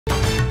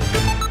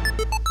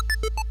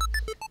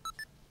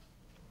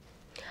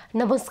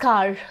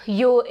नमस्कार,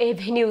 यो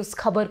एभेन्यूज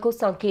खबरको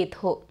संकेत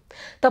हो।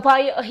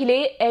 तपाई अहिले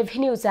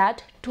एभेन्यूज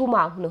 @2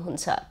 मा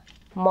हुनुहुन्छ।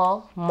 म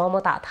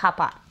ममता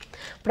थापा।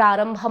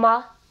 प्रारम्भमा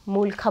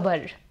मूल खबर।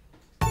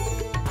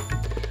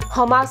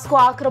 हमासको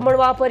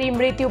आक्रमणमा परि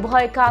मृत्यु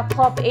भएका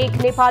थप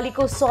एक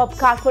नेपालीको शव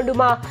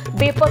काठमाडौँमा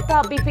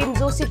बेपत्ता। विपिन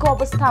जोशीको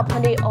अवस्था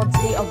भने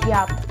अझै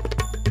अज्ञात।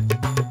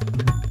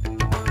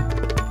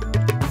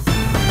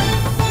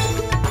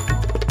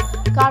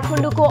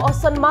 काठमाडौँको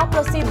असनमा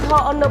प्रसिद्ध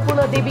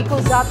अन्नपूर्ण देवीको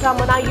जात्रा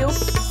मनाइयो।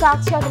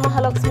 साक्षात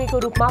महालक्ष्मीको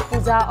रूपमा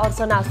पूजा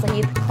अर्चना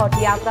सहित खट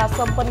यात्रा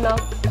सम्पन्न।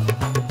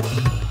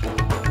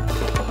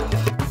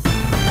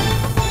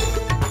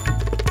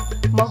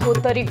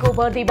 महोत्तरीको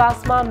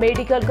बर्दिवासमा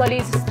मेडिकल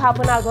कलेज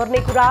स्थापना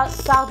गर्ने कुरा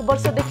 7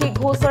 वर्षदेखि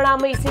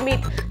घोषणामै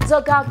सीमित।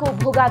 जग्गाको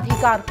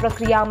भोगाधिकार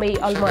प्रक्रियामै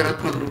अलमल।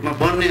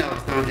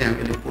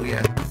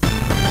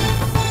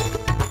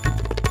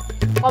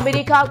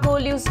 अमेरिकाको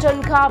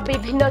ल्युस्टनका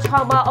विभिन्न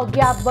ठाउँमा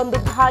अज्ञात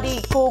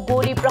बन्दुकधारीको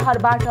गोली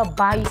प्रहारबाट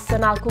 22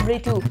 जनाको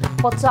मृत्यु,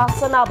 50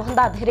 जना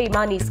भन्दा धेरै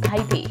मानिस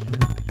घाइते।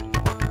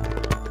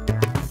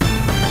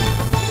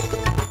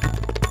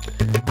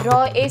 र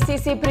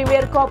एसीसी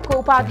प्रिमियर कपको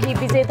उपाधि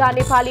विजेता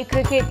नेपाली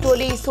क्रिकेट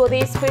टोली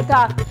स्वदेश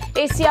फिर्ता।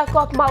 एसिया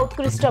कपमा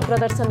उत्कृष्ट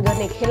प्रदर्शन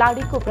गर्ने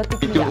खेलाडीको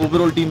प्रतिक्रिया।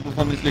 ओभरअल टिम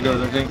परफर्मेन्सले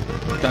गर्दा चाहिँ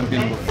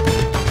च्याम्पियन भयो।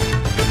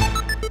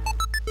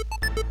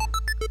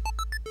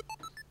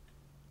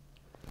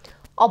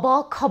 अब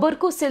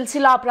खबरको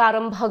सिलसिला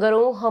प्रारम्भ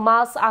गरौं।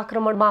 हमास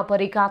आक्रमणमा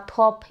परेका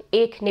थप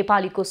एक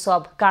नेपालीको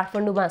शव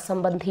काठमाडौँमा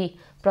सम्बन्धी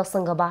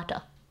प्रसंगबाट।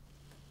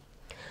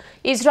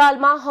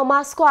 इजरायलमा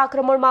हमासको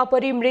आक्रमणमा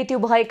परि मृत्यु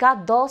भएका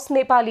 10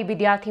 नेपाली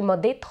विद्यार्थी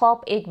मध्ये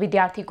थप एक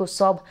विद्यार्थीको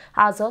शव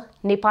आज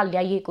नेपाल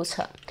ल्याइएको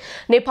छ।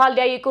 नेपाल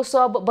ल्याइएको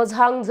शव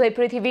बझाङ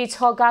जयपृथ्वी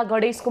 6 का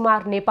गणेश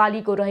कुमार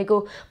नेपालीको रहेको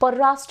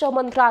परराष्ट्र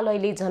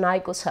मन्त्रालयले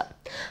जनाएको छ।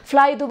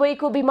 फ्लाइ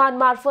दुबईको विमान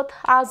मार्फत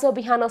आज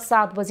बिहान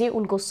 7 बजे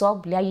उनको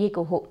शव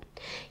ल्याइएको हो।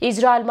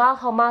 इजरायलमा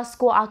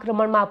हमासको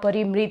आक्रमणमा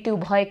परि मृत्यु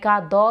भएका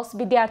 10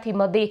 विद्यार्थी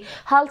मध्ये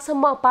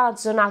हालसम्म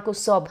 5 जनाको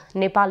शव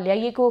नेपाल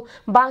ल्याइएको,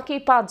 बाँकी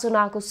 5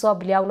 जनाको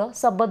शव ल्याउन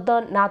सम्बद्ध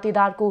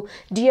नातेदारको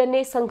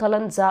डीएनए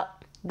संकलन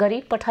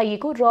गरी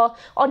पठाइएको र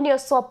अन्य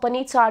शव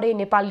पनि चाँडै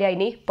नेपाल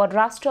ल्याइने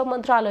परराष्ट्र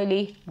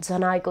मन्त्रालयले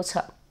जनाएको छ।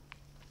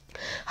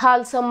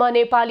 हालसम्म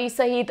नेपाली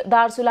सहित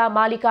दार्चुला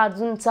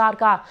मालिकार्जुन 4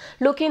 का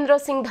लोकेन्द्र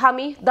सिंह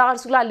धामी,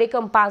 दार्चुला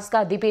लेकम 5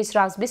 का दिपेश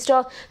राज विष्ट,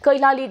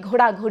 कैलाली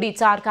घोडाघोडी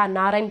 4 का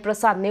नारायण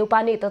प्रसाद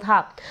नेउपाने तथा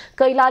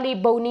कैलाली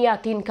बौनिया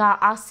 3 का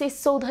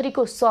आशिष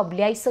चौधरीको शव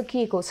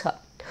ल्याइसकिएको छ।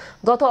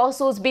 गत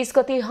असोज 20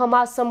 गते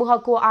हमास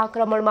समूहको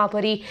आक्रमणमा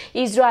परि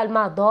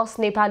इजरायलमा 10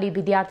 नेपाली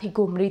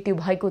विद्यार्थीको मृत्यु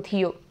भएको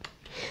थियो।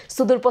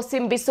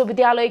 सुदूरपश्चिम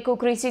विश्वविद्यालयको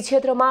कृषि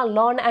क्षेत्रमा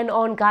लर्न एन्ड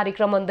अर्न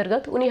कार्यक्रम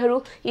अन्तर्गत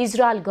उनीहरू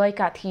इजरायल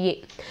गएका थिए।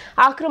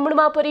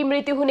 आक्रमणमा परि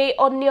मृत्यु हुने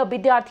अन्य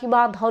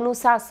विद्यार्थीमा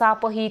धनुषा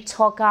सापही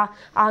 6 का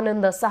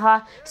आनन्द शाह,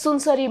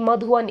 सुनसरी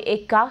मधुवन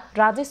 1 का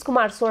राजेश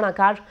कुमार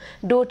स्वर्णकार,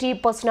 डोटी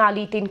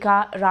पचनाली 3 का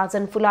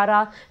राजन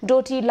फुलारा,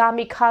 डोटी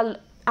लामिखाल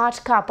 8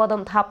 का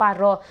पदम थापा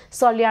र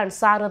सल्यान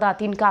शारदा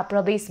 3 का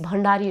प्रवेश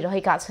भण्डारी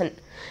रहेका छन्।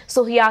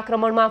 सोही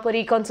आक्रमणमा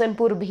परि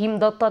कञ्चनपुर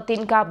भीमदत्त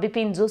 3 का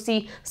विपिन जोशी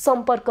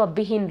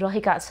सम्पर्कविहीन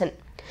रहेका छन्।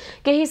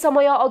 केही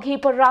समय अघि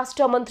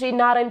परराष्ट्र मन्त्री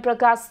नारायण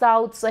प्रकाश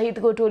राउत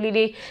सहितको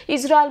टोलीले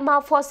इजरायलमा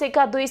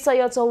फँसेका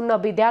 254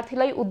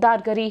 विद्यार्थीलाई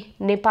उद्धार गरी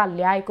नेपाल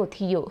ल्याएको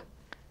थियो।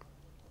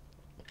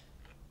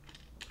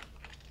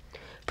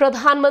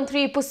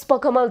 प्रधानमन्त्री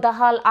पुष्पकमल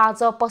दाहाल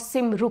आज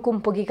पश्चिम रुकुम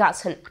पुगेका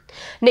छन्।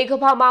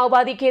 नेकपा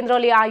माओवादी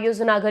केन्द्रले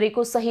आयोजना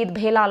गरेको शहीद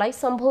भेलालाई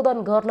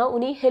सम्बोधन गर्न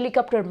उनी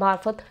हेलिकप्टर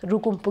मार्फत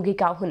रुकुम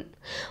पुगेका हुन्।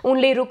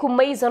 उनले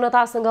रुकुममै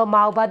जनतासँग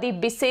माओवादी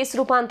विशेष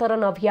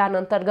रूपान्तरण अभियान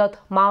अन्तर्गत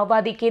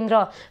माओवादी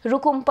केन्द्र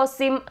रुकुम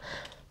पश्चिम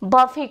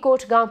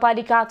बर्फीकोट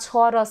गाउँपालिका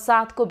 6 र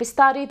 7 को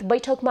विस्तारित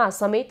बैठकमा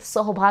समेत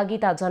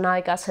सहभागिता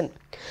जनाएका छन्।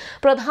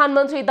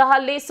 प्रधानमन्त्री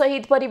दाहालले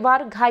शहीद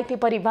परिवार, घाइते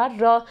परिवार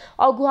र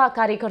अगुवा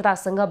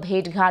कार्यकर्तासँग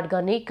भेटघाट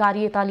गर्ने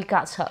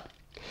कार्यतालिका छ।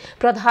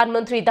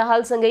 प्रधानमन्त्री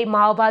दाहालसँगै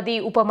माओवादी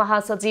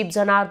उपमहासचिव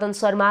जनार्दन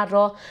शर्मा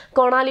र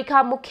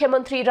कर्णालीका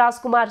मुख्यमन्त्री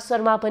राजकुमार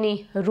शर्मा पनि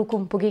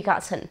रुकुम पुगेका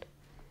छन्।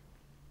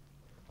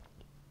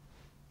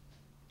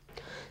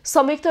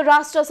 संयुक्त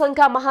राष्ट्र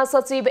संघका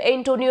महासचिव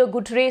एन्टोनियो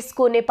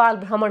गुटरेसको नेपाल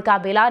भ्रमणका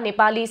बेला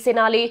नेपाली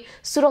सेनाले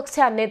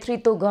सुरक्षा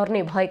नेतृत्व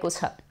गर्ने भएको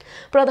छ।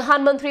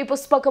 प्रधानमन्त्री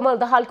पुष्पकमल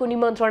दाहालको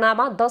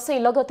निमन्त्रणामा दशैं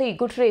लगतै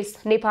गुटरेस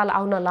नेपाल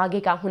आउन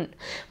लागेका हुन्।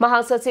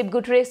 महासचिव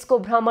गुटरेसको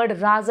भ्रमण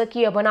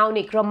राजकीय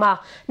बनाउने क्रममा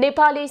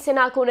नेपाली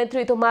सेनाको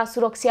नेतृत्वमा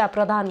सुरक्षा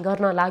प्रदान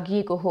गर्न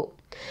लागि हो।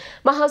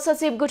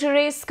 महासचिव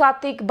गुटरेस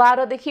कार्तिक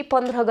 12 देखि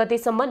 15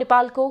 गतेसम्म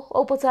नेपालको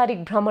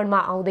औपचारिक भ्रमणमा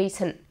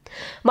आउँदैछन्।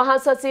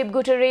 महासचिव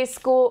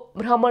गुटरेसको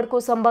भ्रमणको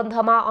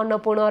सम्बन्धमा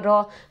अन्नपूर्ण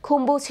र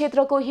खुम्बु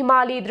क्षेत्रको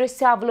हिमाली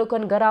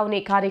दृश्यावलोकन गराउने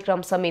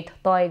कार्यक्रम समेत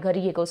तय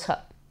गरिएको छ।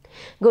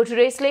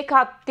 गुटरेसले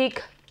कार्तिक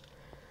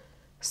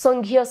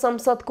संघीय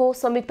संसदको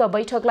संयुक्त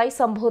बैठकलाई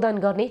सम्बोधन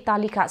गर्ने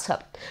तालिका छ।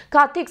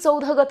 कार्तिक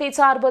 14 गते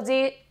 4 बजे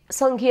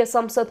संघीय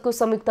संसदको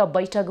संयुक्त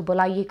बैठक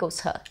बोलाइएको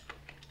छ।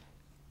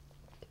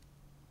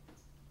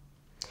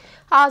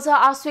 आज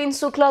आश्विन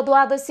शुक्ल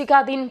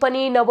द्वादशीका दिन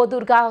पनि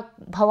नवदुर्गा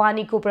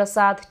भवानीको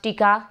प्रसाद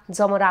टीका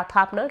जमरा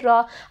थाप्न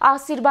र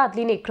आशीर्वाद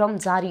लिने क्रम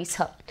जारी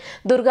छ।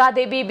 दुर्गा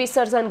देवी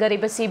विसर्जन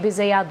गरेपछि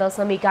विजया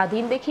दशमीका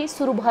दिनदेखि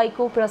सुरु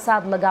भएको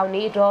प्रसाद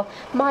लगाउने र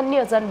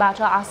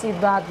मान्यजनबाट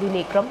आशीर्वाद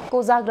लिने क्रम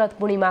कोजाग्रत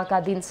पूर्णिमाका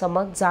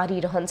दिनसम्म जारी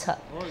रहन्छ।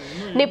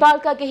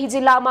 नेपालका केही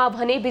जिल्लामा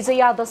भने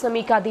विजया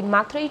दशमीका दिन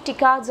मात्रै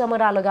टीका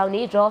जमरा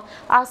लगाउने र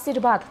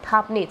आशीर्वाद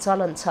थाप्ने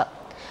चलन छ।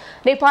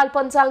 नेपाल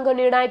पञ्चाङ्ग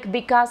निर्णायक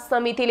विकास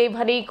समितिले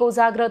भने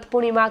कोजाग्रत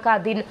पूर्णिमाका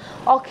दिन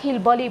अखिल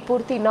बलि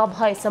पूर्ति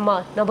नभएसम्म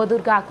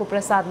नवदुर्गाको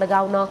प्रसाद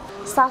लगाउन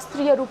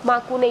शास्त्रीय रूपमा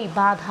कुनै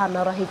बाधा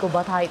नरहेको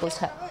बताएको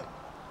छ।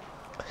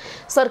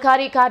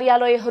 सरकारी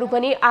कार्यालयहरू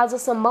पनि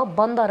आजसम्म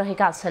बन्द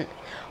रहेका छन्।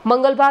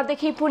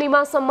 मंगलबारदेखि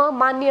पूर्णिमासम्म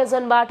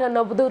मान्यजनबाट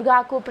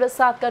नवदुर्गाको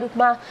प्रसादका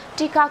रूपमा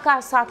टीकाका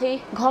साथै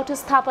घट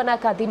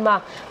स्थापनाका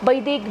दिनमा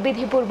वैदिक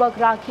विधिपूर्वक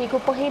राखिएको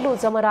पहिलो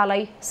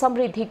जमरालाई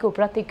समृद्धिको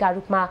प्रतीकका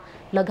रूपमा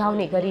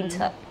लगाउने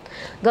गरिन्छ।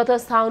 गत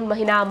साउन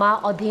महिनामा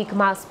अधिक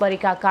मास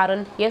परेका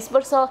कारण यस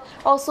वर्ष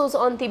असोज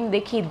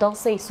अन्तिमदेखि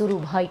दशैं सुरु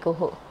भएको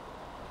हो।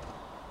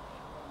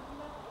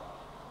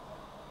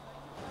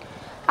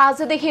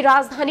 आजदेखि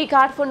राजधानी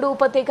काठमाडौँ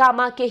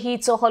उपत्यकामा केही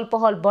चहल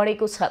पहल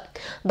बढेको छ।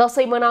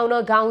 दशैं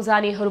मनाउन गाउँ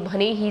जानेहरू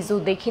भने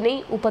हिजोदेखि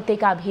नै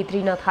उपत्यका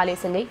भित्रिन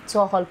थालेसँगै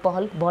चहल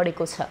पहल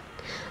बढेको छ।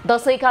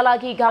 दशैंका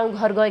लागि गाउँ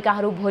घर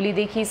गएकाहरू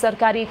भोलिदेखि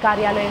सरकारी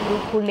कार्यालयहरू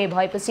खुल्ने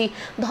भएपछि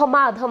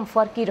धमाधम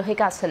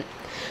फर्किरहेका छन्।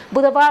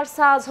 बुधबार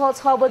साँझ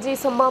 6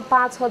 बजेसम्म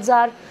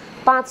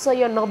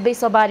 5,590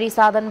 सवारी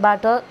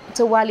साधनबाट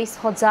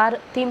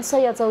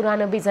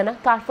 44,394 जना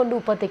काठमाडौँ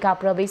उपत्यका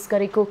प्रवेश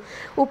गरेको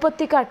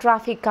उपत्यका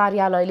ट्राफिक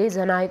कार्यालयले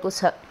जनाएको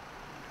छ।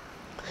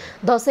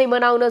 दशैं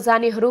मनाउन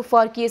जानेहरू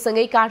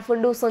फर्किएसँगै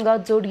काठमाडौँसँग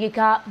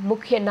जोडिएका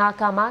मुख्य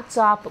नाकामा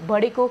चाप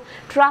बढेको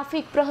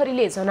ट्राफिक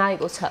प्रहरीले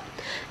जनाएको छ।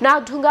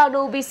 नागढुङ्गा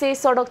नौबिसे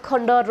सडक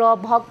खण्ड र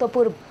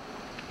भक्तपुर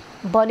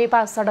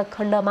बनेपा सडक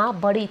खण्डमा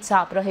बढी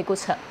चाप रहेको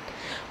छ।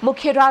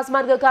 मुख्य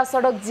राजमार्गका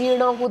सडक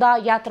जीर्ण हुँदा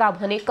यात्रा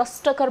भने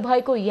कष्टकर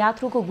भएको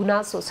यात्रुको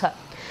गुनासो छ।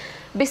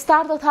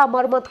 विस्तार तथा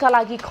मर्मतका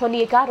लागि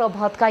खनिएका र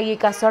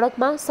भत्काइएका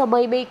सडकमा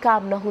समयमै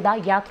काम नहुँदा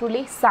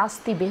यात्रुले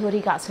शास्ति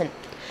बेहोरेका छन्।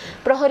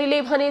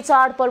 प्रहरीले भने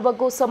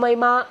चाडपर्वको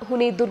समयमा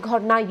हुने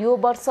दुर्घटना यो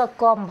वर्ष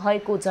कम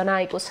भएको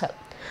जनाएको छ।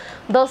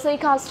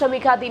 दशैंका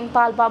अष्टमीका दिन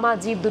पाल्पामा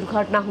जीव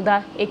दुर्घटना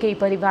हुँदा एकै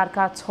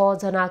परिवारका 6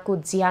 जनाको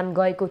ज्यान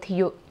गएको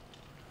थियो।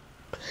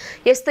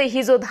 यस्तै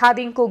हिजो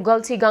धादिङको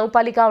गल्छी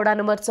गाउँपालिका वडा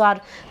नम्बर 4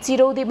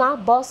 चिरौदीमा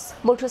बस,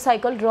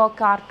 मोटरसाइकल र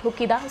कार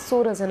ठोकिँदा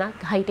 16 जना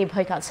घाइते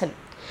भएका छन्।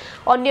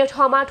 अन्य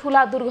ठाउँमा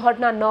ठूला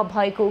दुर्घटना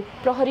नभएको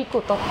प्रहरीको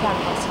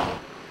तथ्याङ्क छ।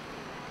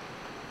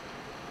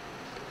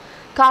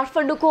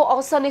 काठमाडौँको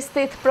असन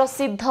स्थित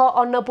प्रसिद्ध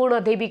अन्नपूर्ण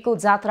देवीको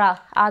जात्रा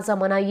आज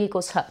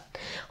मनाइएको छ।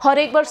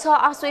 हरेक वर्ष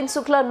आश्विन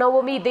शुक्ल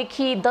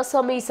नवमीदेखि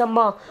दशमीसम्म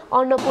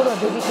अन्नपूर्ण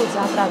देवीको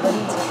जात्रा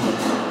गरिन्छ।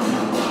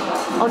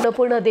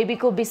 अन्नपूर्ण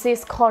देवीको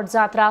विशेष खट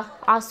जात्रा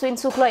आश्विन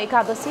शुक्ल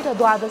एकादशी र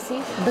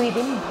द्वादशी 2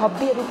 दिन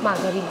भव्य रूपमा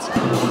गरिन्छ।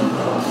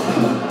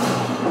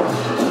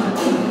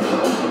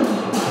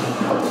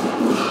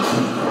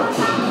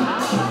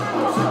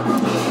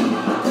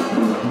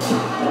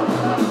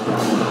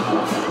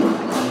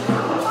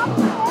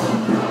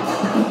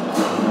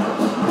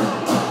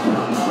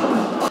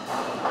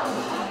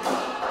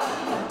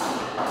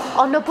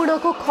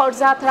 अन्नपूर्णको खट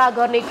जात्रा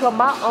गर्ने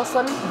क्रममा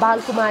असन,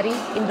 बालकुमारी,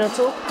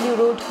 इन्द्रचोक, न्यू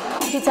रोड,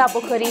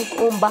 खिचापोखरी,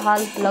 ओम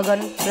बहाल,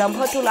 लगन,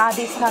 ब्रह्मटोल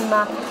आदि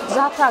स्थानमा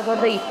जात्रा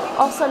गर्दै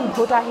असन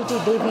भोटाहिटी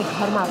देवी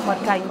घरमा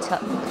फर्काइन्छ।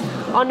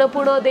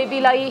 अन्नपूर्ण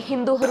देवीलाई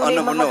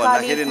हिन्दूहरूले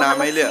भन्दाखेरि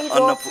नामैले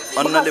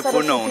अन्नले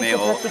पूर्ण हुने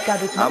हो।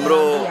 हाम्रो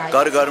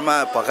घर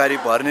घरमा पखारी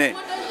भर्ने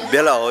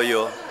बेला हो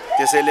यो।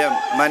 त्यसैले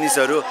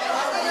मानिसहरू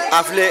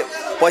आफूले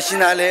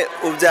पसिनाले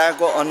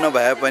उब्जाएको अन्न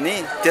भए पनि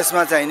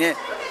त्यसमा चाहिने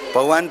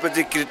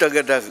भगवानप्रति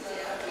कृतज्ञता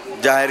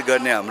जाहेर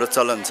गर्ने हाम्रो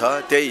चलन छ।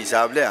 त्यही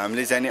हिसाबले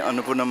हामीले चाहिँ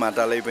अन्नपूर्ण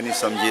मातालाई पनि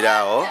सम्झिरह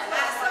हो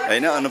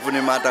हैन। अन्नपूर्ण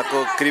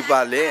माताको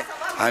कृपाले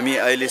हामी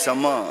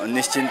अहिलेसम्म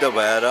निश्चिन्त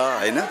भएर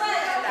हैन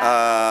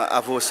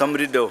आफू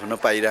समृद्ध हुन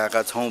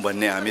पाइरहेका छौँ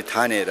भन्ने हामी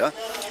ठानेर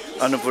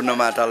अन्नपूर्ण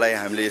मातालाई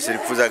हामीले यसरी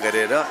पूजा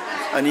गरेर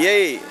अनि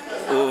यही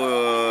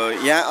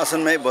यहाँ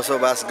असनमै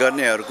बसोबास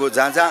गर्नेहरूको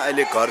जहाँ जहाँ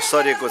अहिले घर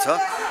सरेको छ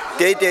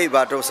त्यही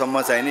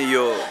बाटोसम्म चाहिँ नि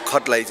यो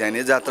खटलाई चाहिँ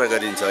नि जात्रा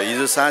गरिन्छ।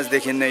 हिजो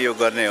साँझदेखि नै यो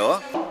गर्ने हो।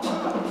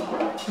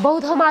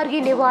 बौद्ध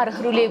मार्गी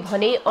नेवारहरूले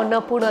भने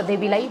अन्नपूर्ण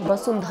देवीलाई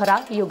वसुन्धरा,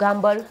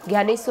 योगाम्बर,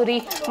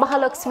 ज्ञानेश्वरी,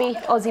 महालक्ष्मी,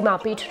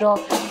 अजिमापीठ र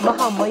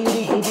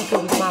महामयूरी देवीको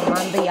रूपमा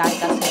मान्दै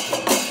आएका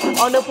छन्।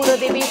 अन्नपूर्ण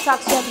देवी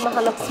साक्षात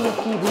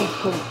महालक्ष्मीकी रूप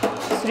हुन्।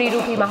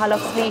 श्रीरूपी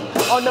महालक्ष्मी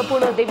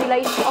अन्नपूर्ण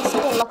देवीलाई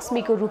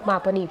अष्टलक्ष्मीको रूपमा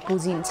पनि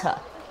पूजिन्छ।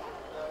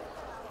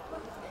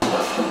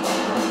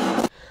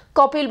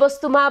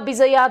 कपिलवस्तुमा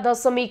विजया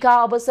दशमीका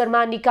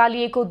अवसरमा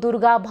निकालिएको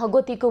दुर्गा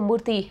भगवतीको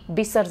मूर्ति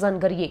विसर्जन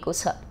गरिएको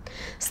छ।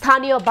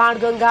 स्थानीय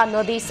बाणगंगा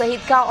नदी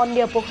सहितका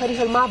अन्य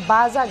पोखरीहरूमा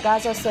बाजा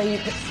गाजा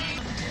सहित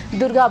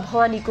दुर्गा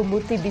भवानीको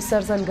मूर्ति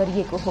विसर्जन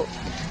गरिएको हो।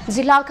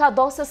 जिल्लाका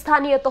 10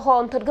 स्थानीय तह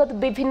अन्तर्गत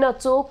विभिन्न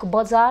चोक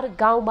बजार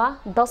गाउँमा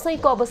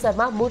दशैंको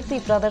अवसरमा मूर्ति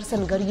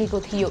प्रदर्शन गरिएको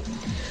थियो।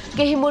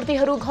 केही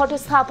मूर्तिहरू घट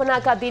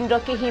स्थापनाका दिन र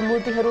केही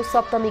मूर्तिहरू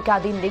सप्तमीका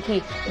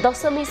दिनदेखि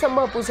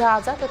दशमीसम्म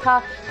पूजाआजा तथा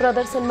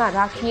प्रदर्शनमा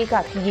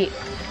राखिएका थिए।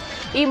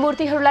 यी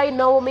मूर्तिहरूलाई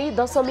नवमी,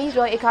 दशमी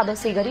र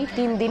एकादशी गरी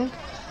 3 दिन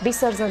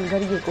विसर्जन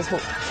गरिएको हो।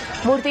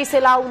 मूर्ति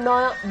सेलाउन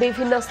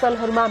विभिन्न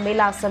स्थलहरूमा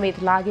मेला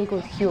समेत लागेको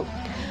थियो।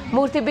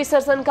 मूर्ति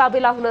विसर्जनका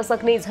बेला हुन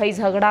सक्ने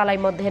झैझगडालाई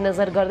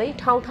मध्यनजर गर्दै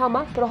ठाउँ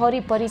ठाउँमा प्रहरी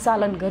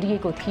परिचालन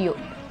गरिएको थियो।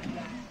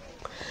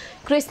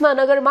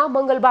 कृष्णनगरमा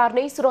मंगलबार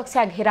नै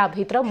सुरक्षा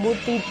घेराभित्र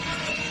मूर्ति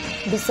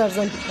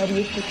विसर्जन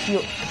गरिएको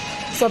थियो।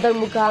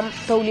 सदरमुकाम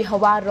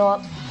तौलिहवा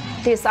र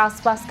त्यस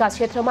आसपासका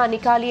क्षेत्रमा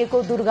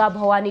निकालिएको दुर्गा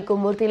भवानीको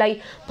मूर्तिलाई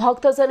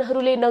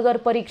भक्तजनहरूले नगर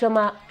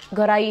परिक्रमा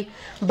गराई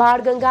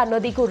बाणगंगा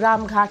नदीको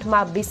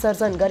रामघाटमा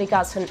विसर्जन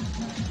गरेका छन्।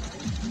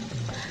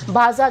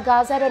 बाजा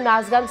गाजा र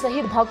नाचगान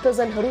सहित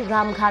भक्तजनहरू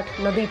रामघाट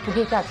नदी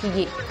पुगेका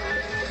थिए।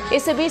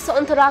 यसैबीच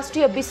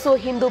अन्तर्राष्ट्रिय विश्व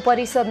हिन्दू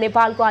परिषद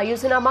नेपालको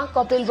आयोजनामा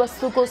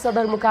कपिलवस्तुको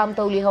सदरमुकाम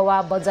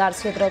तौलिहवा बजार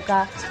क्षेत्रका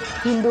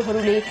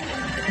हिन्दूहरूले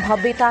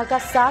भव्यताका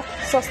साथ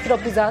शस्त्र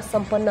पूजा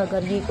सम्पन्न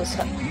गरिएको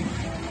छ।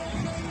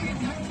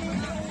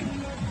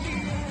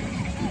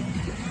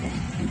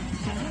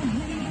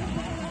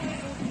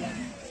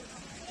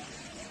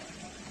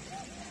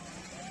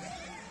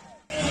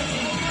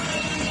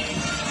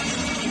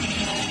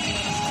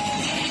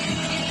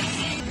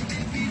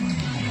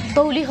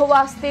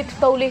 तौलिहवा स्थित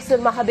तौलेश्वर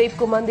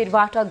महादेवको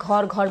मन्दिरबाट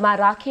घर घरमा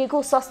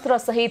राखिएको शस्त्र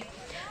सहित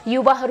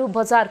युवाहरू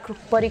बजार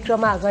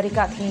परिक्रमा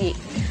गरेका थिए।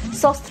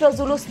 शस्त्र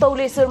जुलुस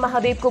तौलेश्वर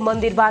महादेवको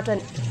मन्दिरबाट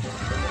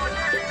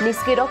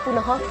निस्केर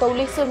पुनः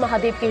तौलेश्वर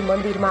महादेवकै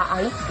मन्दिरमा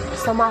आई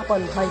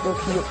समापन भएको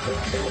थियो।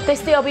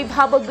 त्यस्तै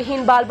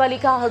अभिभावकविहीन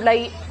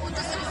बालबालिकाहरूलाई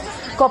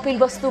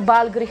कपिलवस्तु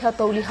बालगृह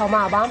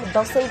तौलिहवामा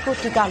दशैंको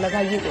टीका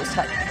लगाइएको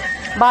छ।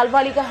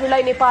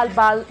 बालबालिकाहरूलाई नेपाल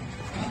बाल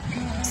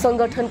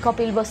संगठन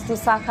कपिलवस्तु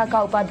शाखाका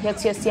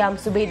उपाध्यक्ष श्याम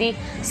सुवेदी,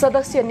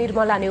 सदस्य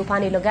निर्मला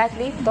नेउपाने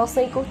लगायतले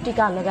दशैंको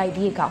टीका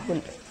लगाइदिएका हुन्।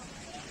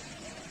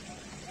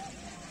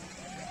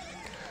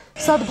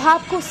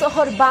 सद्भावको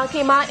सहर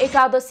बाँकेमा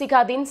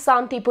एकादशीका दिन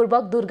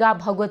शान्तिपूर्वक दुर्गा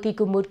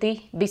भगवतीको मूर्ति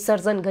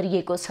विसर्जन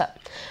गरिएको छ।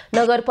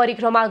 नगर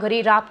परिक्रमा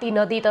गरी राप्ती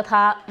नदी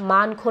तथा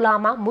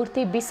मानखोलामा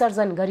मूर्ति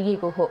विसर्जन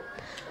गरिएको हो।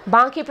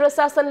 बाँके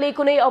प्रशासनले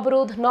कुनै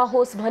अवरोध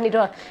नहोस् भनेर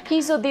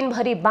हिजो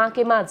दिनभरि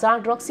बाँकेमा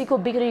जाँड रक्सीको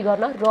बिक्री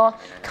गर्न र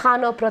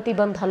खान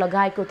प्रतिबन्ध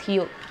लगाएको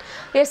थियो।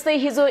 यस्तै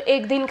हिजो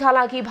एक दिनका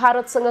लागि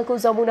भारतसँगको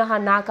जमुना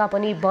नाका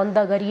पनि बन्द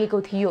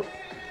गरिएको थियो।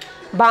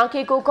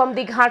 बाँकेको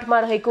कम्दी घाटमा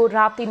रहेको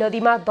राप्ती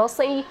नदीमा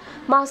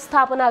दशैंमा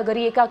स्थापना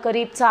गरिएका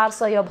करिब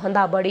 400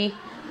 भन्दा बढी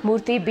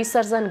मूर्ति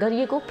विसर्जन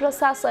गरिएको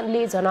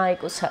प्रशासनले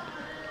जनाएको छ।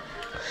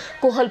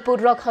 कोहलपुर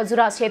र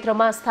खजुरा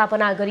क्षेत्रमा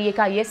स्थापना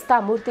गरिएका यस्ता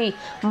मूर्ति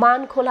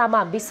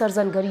मानखोलामा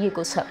विसर्जन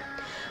गरिएको छ।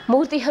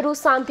 मूर्तिहरू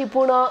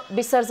शान्तिपूर्ण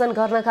विसर्जन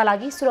गर्नका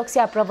लागि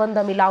सुरक्षा प्रबन्ध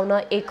मिलाउन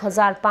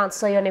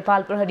 1500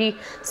 नेपाल प्रहरी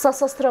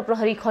सशस्त्र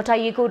प्रहरी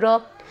खटाइएको र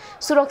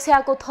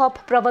सुरक्षाको थप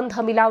प्रबन्ध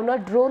मिलाउन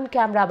ड्रोन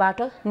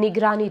क्यामेराबाट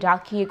निगरानी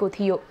राखिएको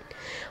थियो।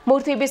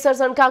 मूर्ति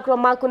विसर्जनका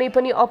क्रममा कुनै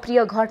पनि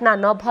अप्रिय घटना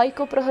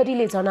नभएको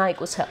प्रहरीले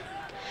जनाएको छ।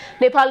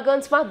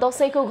 नेपालगञ्जमा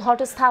दशैंको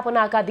घट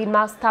स्थापनाका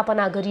दिनमा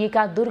स्थापना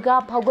गरिएका दुर्गा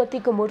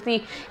भगवतीको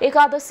मूर्ति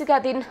एकादशीका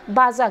दिन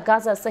बाजा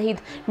गाजा सहित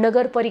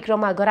नगर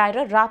परिक्रमा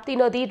गराएर राप्ती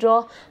नदी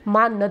र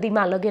मान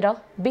नदीमा लगेर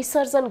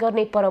विसर्जन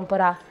गर्ने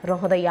परम्परा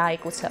रहँदै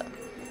आएको छ।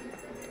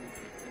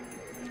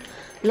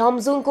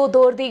 लमजुङको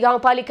दोर्दी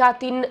गाउँपालिका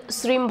 3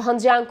 श्रीम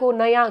भन्ज्याङको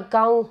नयाँ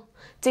गाउँ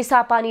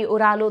चिसापानी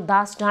ओह्रालो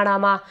दास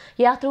डाँडामा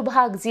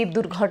यात्रुवाहक जीव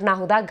दुर्घटना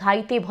हुँदा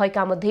घाइते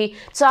भएका मध्ये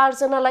 4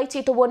 जनालाई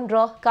चितवन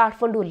र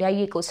काठमाडौँ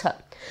ल्याइएको छ।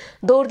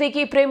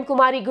 दोर्देकी प्रेम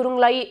कुमारी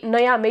गुरुङलाई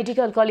नयाँ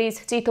मेडिकल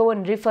कलेज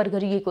चितवन रिफर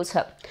गरिएको छ।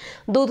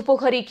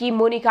 दुधपोखरीकी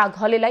मोनिका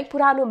घलेलाई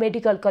पुरानो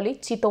मेडिकल कलेज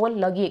चितवन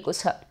लगिएको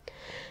छ।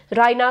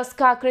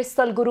 राइनासका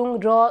क्रिस्टल गुरुङ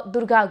र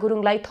दुर्गा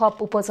गुरुङलाई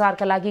थप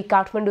उपचारका लागि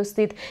काठमाडौँ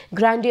स्थित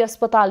ग्रान्डी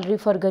अस्पताल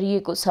रिफर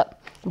गरिएको छ।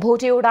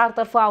 भोटे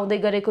ओडारतर्फ आउँदै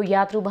गरेको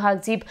यात्रुवाहक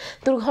जीव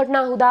दुर्घटना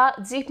हुँदा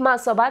जीपमा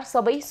सवार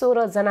सबै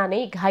 16 जना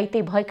नै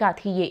घाइते भएका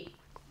थिए।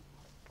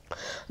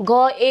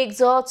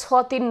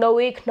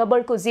 G1J6391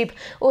 नम्बरको जीव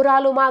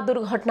ओह्रालोमा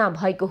दुर्घटना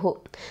भएको हो।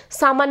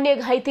 सामान्य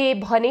घाइते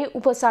भने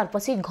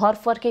उपचारपछि घर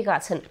फर्केका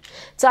छन्।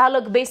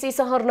 चालक बेसी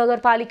शहर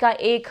नगरपालिका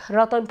 1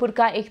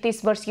 रतनपुरका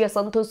 31 वर्षीय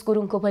सन्तोष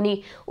गुरुङको पनि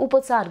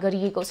उपचार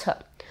गरिएको छ।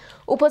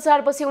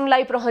 उपचारपछि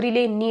उनलाई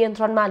प्रहरीले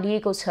नियन्त्रणमा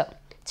लिएको छ।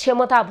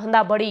 क्षमता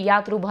भन्दा बढी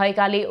यात्रु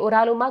भएकाले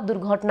ओह्रालोमा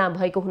दुर्घटना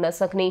भएको हुन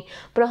सक्ने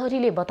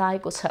प्रहरीले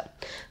बताएको छ।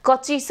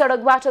 कच्ची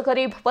सडकबाट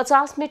करिब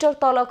 50 मिटर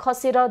तल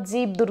खसेर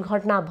जीव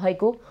दुर्घटना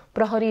भएको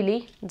प्रहरीले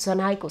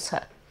जनाएको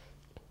छ।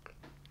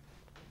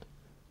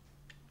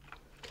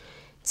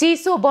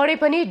 चिसो बढे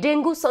पनि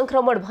डेंगू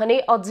संक्रमण भने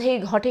अझै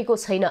घटेको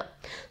छैन।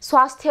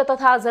 स्वास्थ्य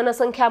तथा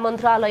जनसङ्ख्या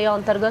मन्त्रालय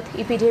अन्तर्गत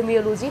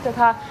इपिडेमियोलोजी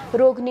तथा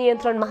रोग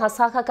नियन्त्रण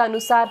महाशाखाका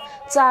अनुसार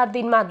 4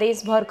 दिनमा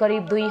देशभर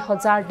करिब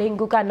 2000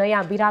 डेंगूका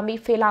नयाँ बिरामी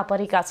फेला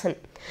परेका छन्।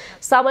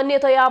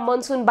 सामान्यतया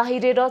मनसुन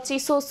बाहिरेर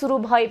चिसो सुरु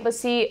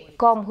भएपछि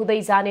कम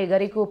हुँदै जाने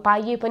गरेको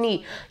पाइए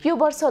पनि यो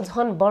वर्ष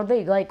झन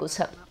बढ्दै गएको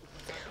छ।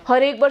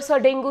 हरेक वर्ष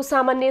डेंगू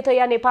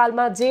सामान्यतया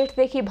नेपालमा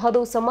जेठदेखि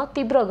भदौसम्म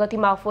तीव्र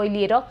गतिमा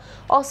फैलिएर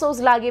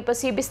असोज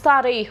लागेपछि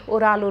बिस्तारै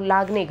ओह्रालो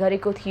लाग्ने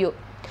गरेको थियो।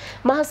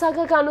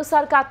 महाशाखाका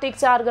अनुसार कार्तिक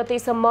 4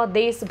 गतेसम्म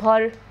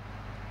देशभर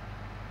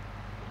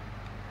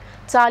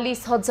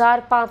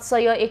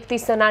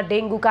 40,531 जना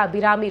डेंगूका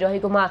बिरामी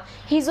रहेकोमा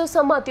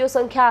हिजोसम्म त्यो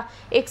संख्या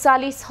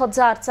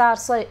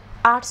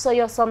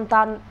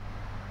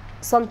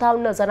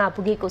 41,857 जना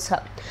पुगेको छ।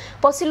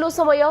 पछिल्लो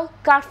समय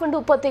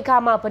काठमाडौँ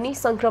उपत्यकामा पनि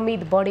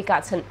संक्रमित बढेका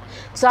छन्।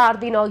 4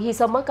 दिन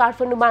अघिसम्म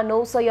काठमाडौँमा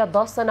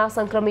 910 जना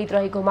संक्रमित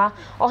रहेकोमा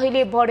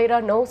अहिले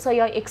बढेर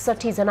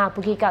 961 जना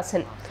पुगेका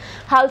छन्।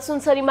 हाल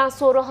सुनसरीमा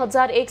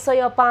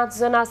 16,105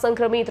 जना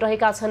संक्रमित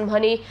रहेका छन्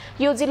भने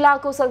यो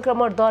जिल्लाको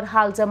संक्रमण दर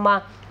हाल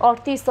जम्मा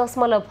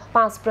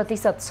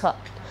 38.5% छ।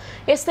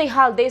 यस्तै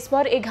हाल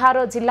देशभर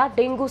 11 जिल्ला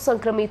डेंगू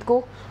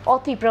संक्रमितको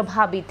अति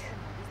प्रभावित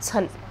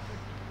छन्।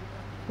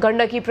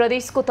 गण्डकी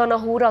प्रदेशको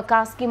तनहुँ र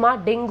कास्कीमा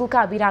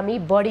डेंगूका बिरामी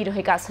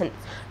बढिरहेका छन्।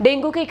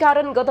 डेंगूकै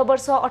कारण गत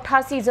वर्ष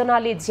 88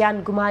 जनाले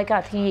ज्यान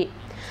गुमाएका थिए।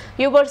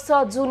 यो वर्ष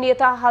जुन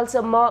यता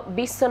हालसम्म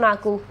 20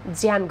 जनाको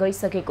ज्यान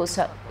गइसकेको छ।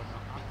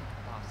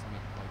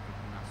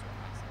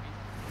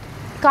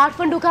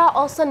 काठमाडौँका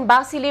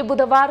असनवासीले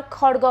बुधबार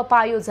खड्ग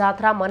पायो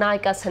जात्रा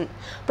मनाएका छन्।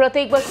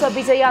 प्रत्येक वर्ष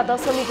विजया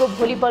दशमीको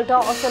भोलिपल्ट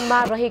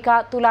असनमा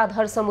रहेका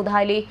तुलाधर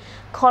समुदायले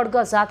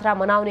खड्ग जात्रा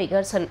मनाउने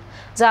गर्छन्।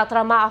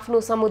 जात्रामा आफ्नो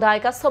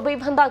समुदायका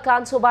सबैभन्दा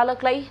कान्छो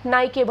बालकलाई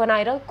नाइके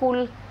बनाएर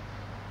कुल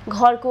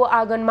घरको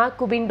आँगनमा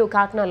कुबिन्डो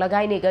काट्न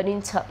लगाइने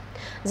गरिन्छ।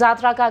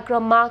 जात्राका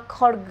क्रममा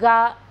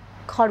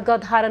खड्ग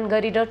धारण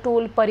गरेर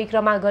टोल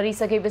परिक्रमा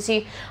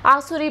गरिसकेपछि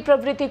आसुरी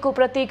प्रवृत्तिको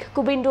प्रतीक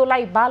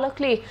कुबिन्डोलाई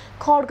बालकले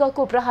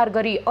खड्गको प्रहार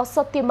गरी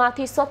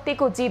असत्यमाथि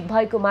सत्यको जित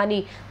भएको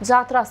मानी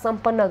जात्रा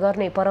सम्पन्न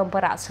गर्ने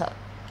परम्परा छ।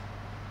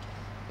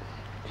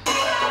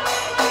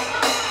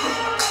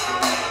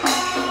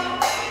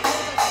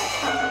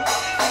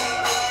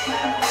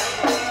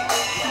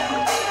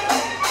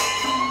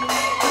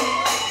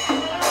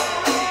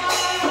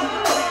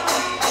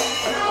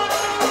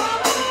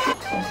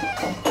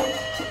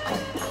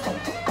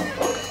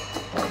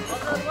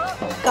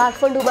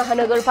 काठमाडौँ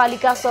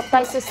महानगरपालिका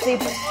 27 स्थित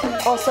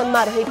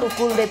असनमा रहेको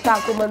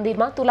कुलदेवताको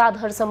मन्दिरमा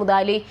तुलाधर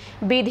समुदायले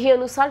विधि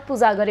अनुसार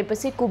पूजा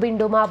गरेपछि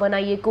कुबिन्डोमा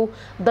बनाइएको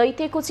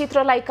दैत्यको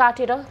चित्रलाई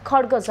काटेर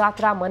खड्ग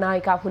जात्रा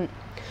मनाएका हुन्।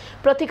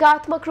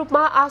 प्रतीकात्मक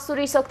रूपमा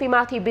आसुरी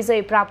शक्तिमाथि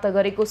विजय प्राप्त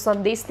गरेको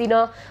सन्देश दिन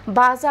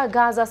बाजा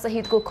गाजा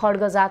सहितको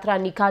खड्ग जात्रा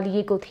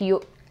निकालिएको थियो।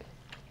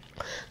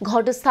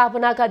 घट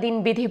स्थापनाका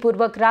दिन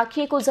विधिपूर्वक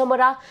राखिएको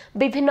जमरा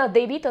विभिन्न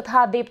देवी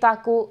तथा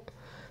देवताको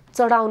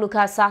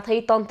चढाउनुका साथै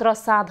तन्त्र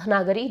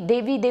साधना गरी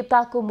देवी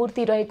देवताको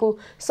मूर्ति रहेको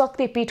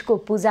शक्तिपीठको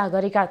पूजा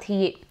गरेका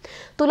थिए।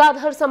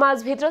 तुलाधर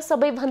समाजभित्र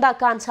सबैभन्दा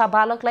कान्छा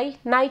बालकलाई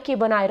नाइके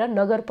बनाएर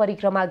नगर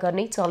परिक्रमा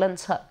गर्ने चलन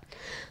छ।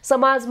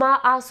 समाजमा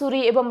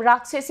आसुरी एवं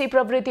राक्षसी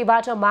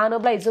प्रवृत्तिबाट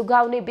मानवलाई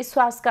जोगाउने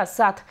विश्वासका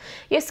साथ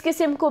यस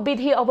किसिमको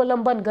विधि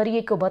अवलम्बन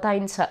गरिएको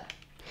बताइन्छ।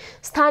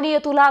 स्थानीय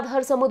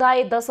तुलाधर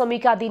समुदाय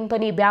दशमीका दिन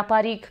पनि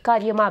व्यापारिक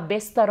कार्यमा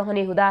व्यस्त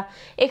रहने हुँदा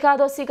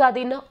एकादशीका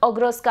दिन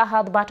अग्रजका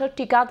हातबाट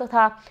टीका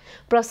तथा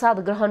प्रसाद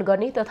ग्रहण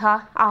गर्ने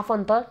तथा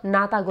आफन्त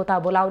नातागोता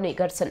बोलाउने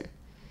गर्छन्।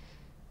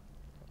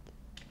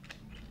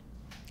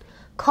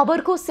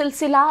 खबरको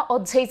सिलसिला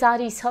अझै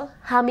जारी छ,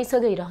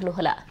 हामीसँगै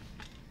रहनुहोला।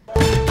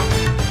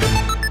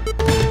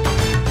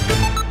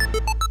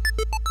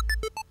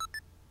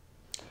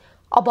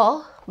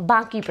 अब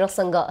बाँकी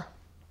प्रसंग।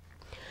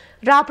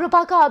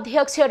 राप्रपाका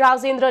अध्यक्ष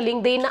राजेन्द्र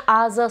लिङदेन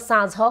आज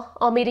साँझ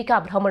अमेरिका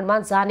भ्रमणमा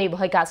जाने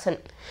भएका छन्।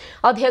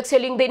 अध्यक्ष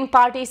लिङदेन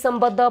पार्टी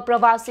सम्बद्ध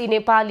प्रवासी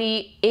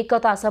नेपाली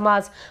एकता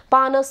समाज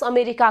पानस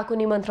अमेरिकाको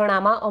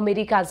निमन्त्रणामा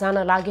अमेरिका जान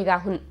लागेका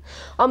हुन्।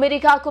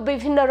 अमेरिकाको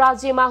विभिन्न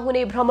राज्यमा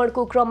हुने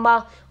भ्रमणको क्रममा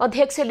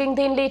अध्यक्ष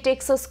लिङदेनले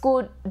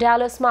टेक्ससको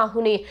ड्यालसमा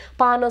हुने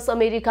पानस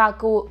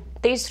अमेरिकाको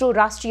तेस्रो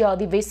राष्ट्रिय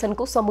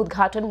अधिवेशनको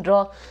समुद्घाटन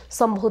र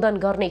सम्बोधन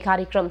गर्ने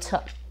कार्यक्रम छ।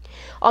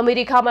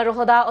 अमेरिकामा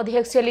रहँदा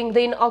अध्यक्ष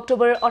लिङदेन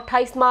अक्टोबर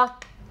 28 मा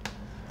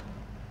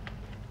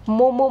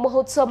मोमो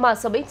महोत्सवमा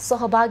समेत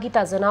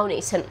सहभागिता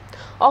जनाउनेछन्।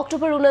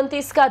 अक्टोबर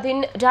 29 का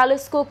दिन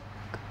डालसको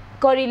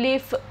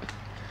करिलिफ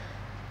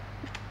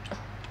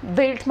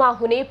बिल्टमा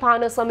हुने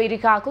पानस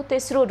अमेरिकाको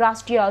तेस्रो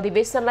राष्ट्रिय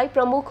अधिवेशनलाई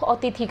प्रमुख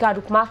अतिथिका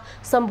रूपमा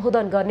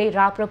सम्बोधन गर्ने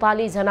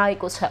राप्रपाले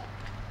जनाएको छ।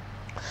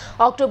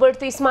 अक्टोबर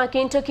 30 मा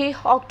केन्टकी,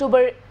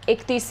 अक्टोबर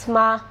 31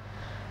 मा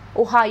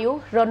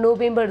ओहायो र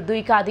नोभेम्बर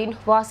 2 का दिन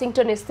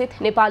वाशिंगटन स्थित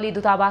नेपाली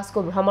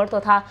दूतावासको भ्रमण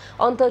तथा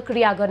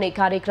अन्तर्क्रिया गर्ने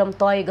कार्यक्रम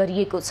तय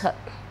गरिएको छ।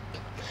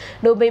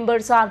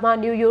 नोभेम्बर 4 मा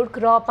न्युयोर्क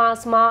र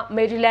 5 मा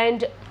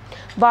मेरील्यान्ड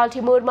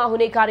बाल्टिमोरमा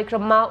हुने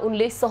कार्यक्रममा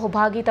उनले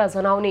सहभागिता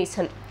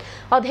जनाउनेछन्।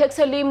 अध्यक्ष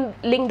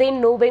लिङदेन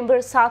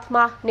नोभेम्बर 7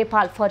 मा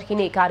नेपाल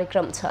फर्किने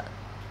कार्यक्रम छ।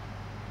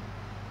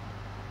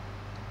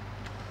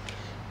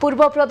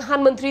 पूर्व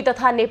प्रधानमन्त्री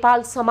तथा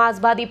नेपाल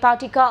समाजवादी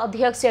पार्टीका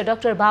अध्यक्ष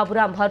डाक्टर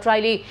बाबुराम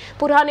भट्टराईले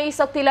पुरानै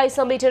शक्तिलाई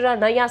समेटेर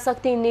नयाँ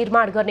शक्ति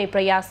निर्माण गर्ने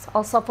प्रयास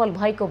असफल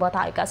भएको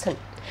बताएका छन्।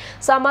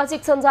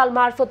 सामाजिक सञ्जाल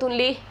मार्फत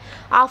उनले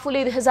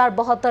आफूले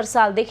 2072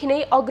 सालदेखि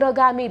नै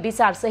अग्रगामी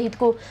विचार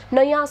सहितको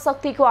नयाँ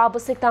शक्तिको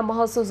आवश्यकता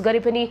महसुस गरे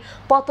पनि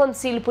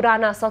पतनशील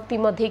पुराना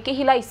शक्तिमध्ये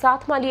केहीलाई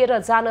साथमा लिएर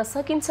जान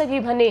सकिन्छ कि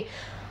भन्ने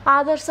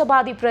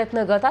आदर्शवादी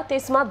प्रयत्न गर्दा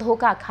त्यसमा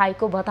धोका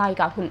खाएको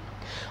बताएका हुन्।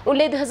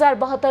 उनले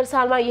 2072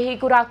 सालमा यही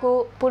कुराको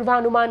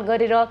पूर्वानुमान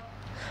गरेर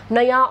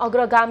नयाँ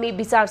अग्रगामी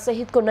विचार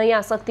सहितको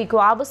नयाँ शक्तिको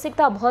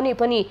आवश्यकता भने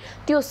पनि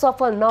त्यो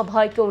सफल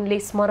नभएको उनले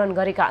स्मरण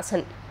गरेका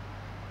छन्।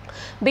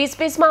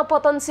 बीचबीचमा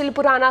पतनशील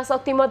पुराना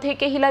शक्तिमध्ये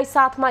केहीलाई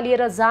साथमा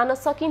लिएर जान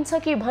सकिन्छ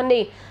कि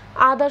भन्ने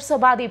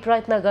आदर्शवादी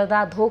प्रयत्न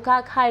गर्दा धोका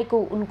खाएको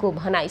उनको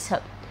भनाइ छ।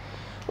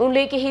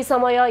 उनले केही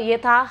समय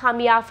यता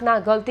हामी आफ्ना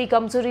गल्ती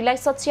कमजोरीलाई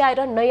सच्याएर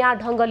नयाँ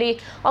ढङ्गले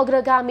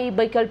अग्रगामी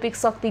वैकल्पिक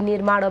शक्ति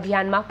निर्माण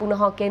अभियानमा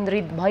पुनः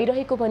केन्द्रित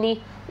भइरहेको पनि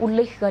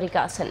उल्लेख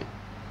गरेका छन्।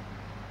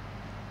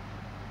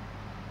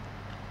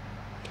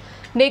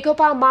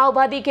 नेकपा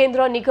माओवादी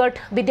केन्द्र निकट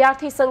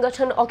विद्यार्थी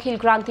संगठन अखिल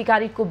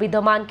क्रान्तिकारीको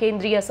विद्यमान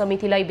केन्द्रीय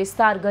समितिलाई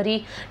विस्तार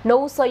गरी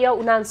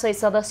 979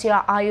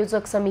 सदस्य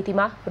आयोजक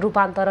समितिमा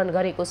रूपान्तरण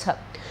गरेको छ।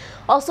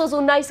 असोज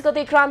 19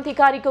 गते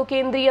क्रान्तिकारीको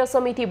केन्द्रीय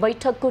समिति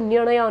बैठकको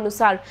निर्णय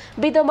अनुसार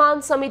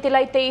विद्यमान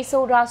समितिलाई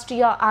 23औं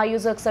राष्ट्रिय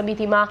आयोजक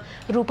समितिमा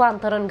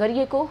रूपान्तरण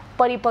गरिएको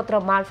परिपत्र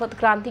मार्फत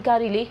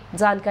क्रान्तिकारीले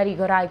जानकारी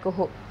गराएको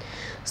हो।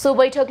 सो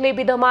बैठकले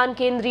विद्यमान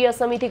केन्द्रीय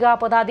समितिका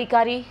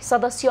पदाधिकारी,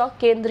 सदस्य,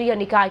 केन्द्रीय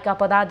निकायका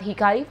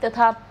पदाधिकारी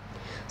तथा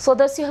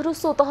सदस्यहरू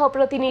स्वतः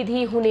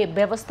प्रतिनिधि हुने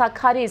व्यवस्था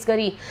खारेज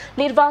गरी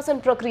निर्वाचन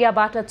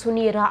प्रक्रियाबाट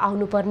चुनिएर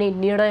आउनुपर्ने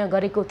निर्णय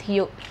गरेको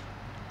थियो।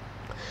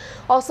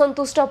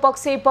 असन्तुष्ट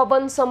पक्ष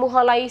पवन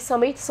समूहलाई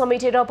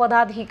समेटेर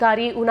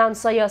पदाधिकारी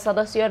 79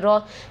 सदस्य र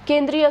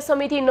केन्द्रीय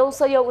समिति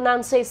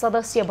 979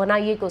 सदस्य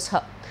बनाइएको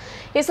छ।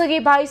 यसअघि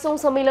 22औं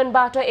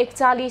सम्मेलनबाट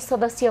 41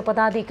 सदस्य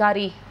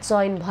पदाधिकारी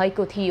चयन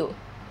भएको थियो।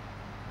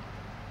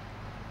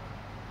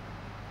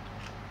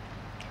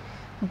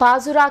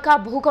 बाजुराका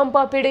भूकम्प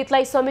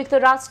पीडितलाई संयुक्त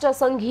राष्ट्र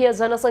संघीय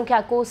जनसङ्ख्या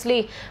कोषले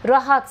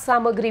राहत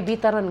सामग्री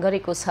वितरण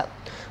गरेको छ।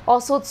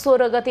 असोज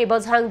 16 गते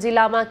बझाङ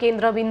जिल्लामा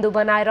केन्द्रबिन्दु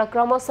बनाएर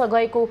क्रमशः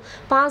गएको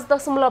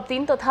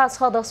 5.3 तथा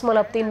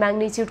 6.3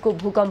 म्याग्निच्युडको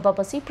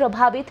भूकम्पपछि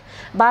प्रभावित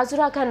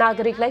बाजुराका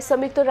नागरिकलाई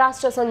संयुक्त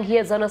राष्ट्र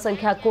संघीय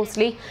जनसङ्ख्या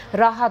कोषले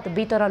राहत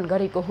वितरण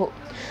गरेको हो।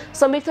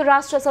 संयुक्त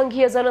राष्ट्र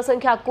संघीय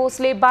जनसङ्ख्या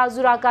कोषले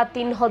बाजुराका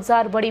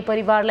 3000 बढी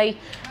परिवारलाई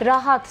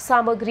राहत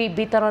सामग्री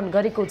वितरण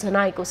गरेको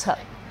जनाएको छ।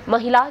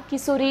 महिला,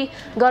 किशोरी,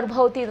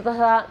 गर्भवती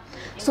तथा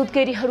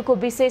सुत्केरीहरूको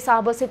विशेष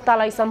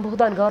आवश्यकतालाई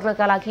सम्बोधन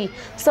गर्नका लागि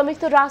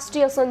संयुक्त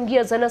राष्ट्रिय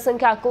संघीय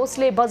जनसङ्ख्या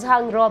कोषले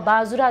बझाङ र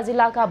बाजुरा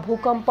जिल्लाका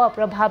भूकम्प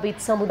प्रभावित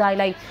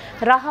समुदायलाई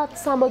राहत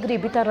सामग्री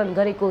वितरण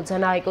गरेको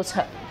जनाएको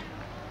छ।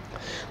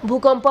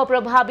 भूकम्प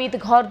प्रभावित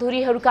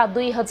घरधुरीहरूका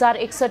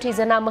 2061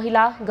 जना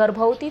महिला,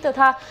 गर्भवती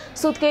तथा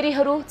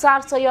सुत्केरीहरू,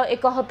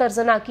 471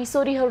 जना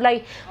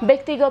किशोरीहरूलाई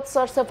व्यक्तिगत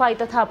सरसफाई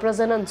तथा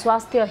प्रजनन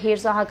स्वास्थ्य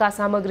हेरचाहका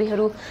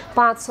सामग्रीहरू,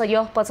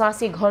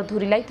 585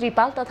 घरधुरीलाई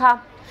त्रिपाल तथा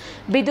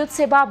विद्युत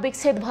सेवा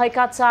विच्छेद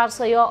भएका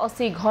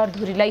 480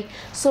 घरधुरीलाई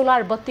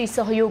सोलर बत्ती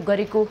सहयोग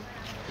गरेको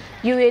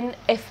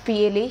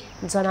UNFPAले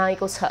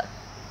जनाएको छ।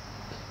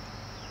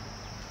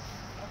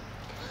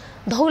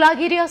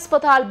 धौलागिरी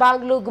अस्पताल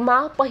बागलुङमा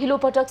पहिलो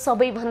पटक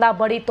सबैभन्दा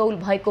बढी तौल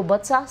भएको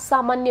बच्चा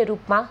सामान्य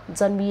रूपमा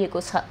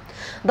जन्मिएको छ।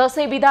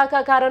 दशैं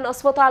बिदाका कारण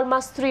अस्पतालमा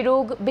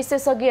स्त्रीरोग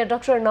विशेषज्ञ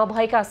डाक्टर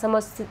नभएका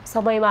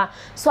समयमा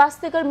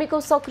स्वास्थ्यकर्मीको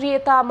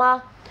सक्रियतामा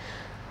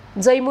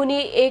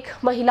जैमुनी एक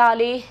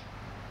महिलाले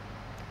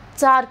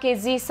 4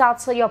 केजी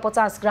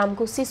 750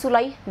 ग्रामको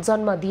शिशुलाई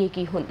जन्म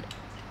दिएकी हुन्।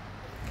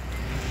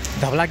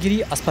 धवलागिरी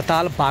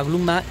अस्पताल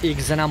बागलुङमा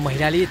एकजना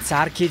महिलाले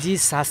 4 केजी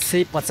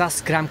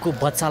 750 ग्रामको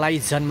बच्चालाई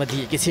जन्म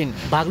दिएकी छिन्।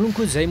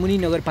 बागलुङको जैमुनी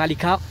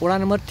नगरपालिका वडा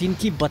नम्बर 3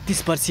 की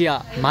 32 वर्षीय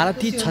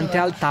मालती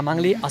छन्त्याल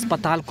तामाङले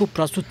अस्पतालको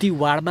प्रसुति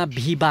वार्डमा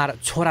बिहीबार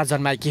छोरा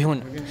जन्माएकी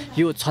हुन्।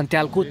 यो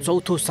छन्त्यालको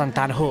चौथो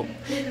सन्तान हो।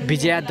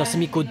 विजया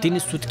दशमीको दिन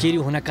सुत्केरी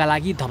हुनका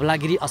लागि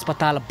धवलागिरी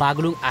अस्पताल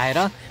बागलुङ आएर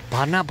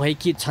भर्ना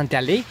भएकी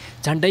छन्त्यालले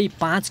झन्डै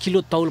 5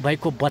 किलो तौल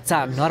भएको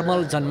बच्चा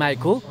नर्मल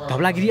जन्माएको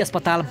धवलागिरी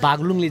अस्पताल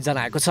बागलुङले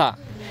जनाएको छ।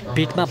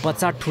 पेटमा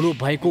बच्चा ठुलो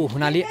भएको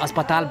हुनाले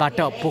अस्पतालबाट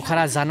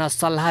पोखरा जान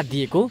सल्लाह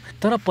दिएको,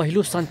 तर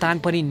पहिलो सन्तान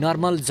पनि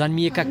नर्मल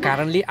जन्मिएका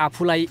कारणले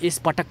आफूलाई यस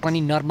पटक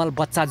पनि नर्मल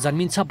बच्चा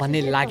जन्मिन्छ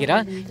भन्ने लागेर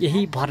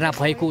यही भर्ना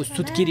भएको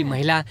सुत्केरी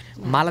महिला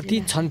मालती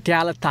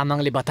छन्त्याल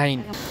तामाङले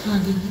बताइन्।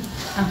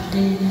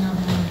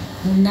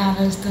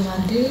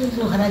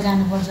 पोखरा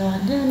जानुपर्छ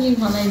भन्थ्यो अनि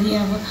मलाई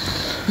अब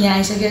यहाँ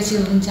आइसकेपछि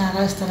हुन्छ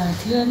जस्तो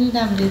लाग्थ्यो अनि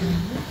राम्रै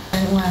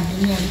भयो।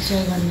 उहाँहरूले पनि अलिक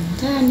सहयोग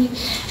गर्नुहुन्छ अनि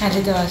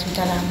अहिले त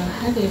हस्पिटल राम्रो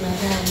भयो त्यही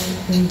भएर अहिले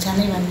हुन्छ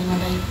नै भन्ने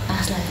मलाई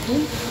आश लाग्थ्यो।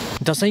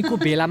 दशैंको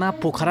बेलामा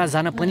पोखरा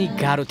जान पनि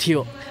गाह्रो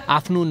थियो।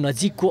 आफ्नो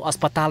नजिकको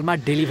अस्पतालमा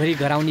डेलिभरी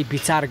गराउने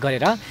विचार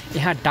गरेर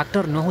यहाँ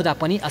डाक्टर नहुँदा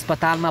पनि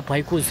अस्पतालमा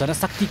भएको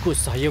जनशक्तिको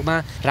सहयोगमा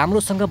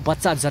राम्रोसँग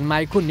बच्चा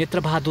जन्माएको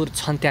नेत्रबहादुर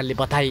छन्त्यालले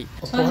बताए।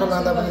 पोखरा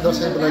लाँदा पनि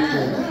दसैँ बेला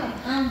थियो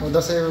होइन,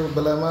 दसैँ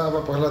बेलामा अब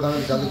पोखरा जान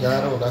अलिक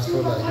गाह्रो होला जस्तो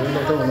लाग्यो।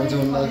 डाक्टर हुनुहुन्छ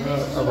उनलाई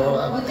अब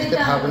ठिकै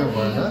थाहा पनि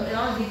भएन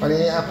अनि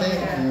आफ्नै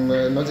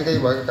नजिकै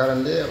भएको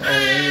कारणले अब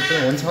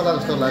चाहिँ हुन्छ होला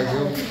जस्तो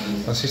लाग्यो।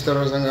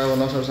 सिस्टरहरूसँग अब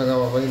नर्सहरूसँग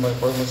पनि मैले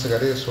परामर्श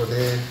गरेँ,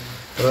 सोधेँ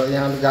र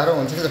यहाँ अलिक गाह्रो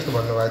हुन्छ कि जस्तो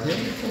भन्नुभएको थियो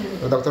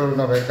र डाक्टरहरू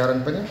नभएको कारण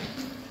पनि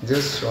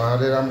जेस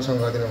उहाँहरूले राम्रोसँग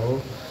गरिदिनु भयो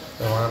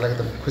र उहाँलाई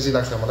एकदम खुसी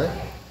लाग्छ मलाई।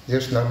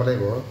 जेस नर्मलै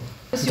भयो।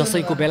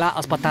 दशैंको बेला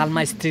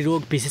अस्पतालमा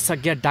स्त्रीरोग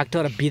विशेषज्ञ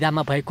डाक्टर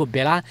बिदामा भएको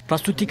बेला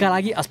प्रस्तुतिका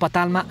लागि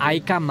अस्पतालमा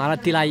आएका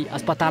मालतीलाई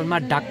अस्पतालमा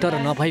डाक्टर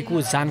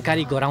नभएको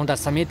जानकारी गराउँदा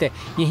समेत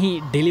यही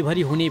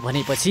डेलिभरी हुने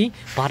भनेपछि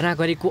भर्ना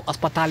गरेको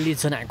अस्पतालले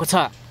जनाएको छ।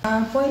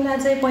 पहिला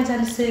चाहिँ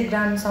 4500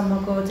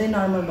 ग्रामसम्मको चाहिँ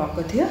नर्मल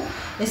भएको थियो।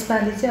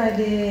 यसपालि चाहिँ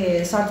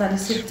अहिले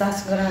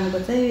 4750 ग्रामको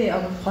चाहिँ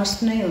अब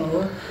फर्स्ट नै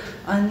हो।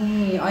 अनि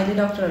अहिले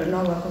डाक्टरहरू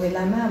नभएको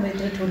बेलामा अब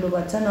यत्रो ठुलो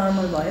बच्चा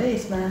नर्मल भयो।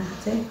 यसमा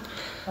चाहिँ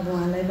अब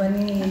उहाँलाई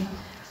पनि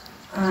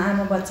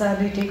आमा बच्चा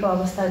दुईटैको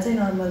अवस्था चाहिँ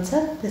नर्मल छ,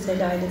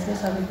 त्यसैले अहिले चाहिँ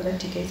सबै कुरा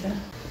ठिकै छ।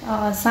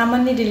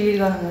 सामान्य डेलिभरी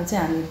गराउन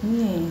चाहिँ हामी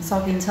पनि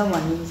सकिन्छ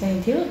भन्ने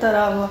चाहिँ थियो, तर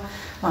अब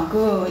उहाँको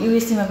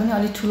युएससीमा पनि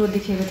अलिक ठुलो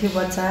देखेको थियो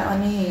बच्चा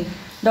अनि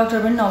डाक्टर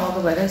पनि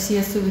नभएको भएर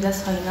सिएस सुविधा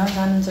छैन,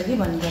 जानुहुन्छ कि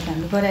भन्ने कुरा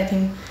हामी गरेका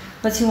थियौँ।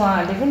 पछि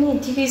उहाँहरूले पनि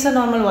ठिकै छ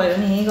नर्मल भयो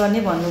भने यहीँ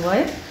गर्ने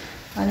भन्नुभयो।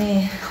 अनि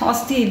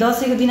अस्ति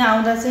दसैँको दिन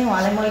आउँदा चाहिँ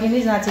उहाँलाई मैले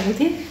नै जाँचेको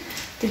थिएँ,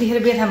 त्यतिखेर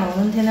बेथामा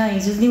हुनुहुन्थेन।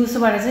 हिजो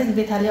दिउँसोबाट चाहिँ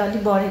बेथाले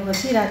अलिक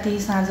बढेपछि राति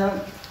साँझ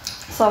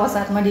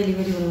 7:15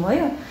 डेलिभरी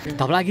हुनुभयो।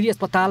 धवलागिरी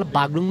अस्पताल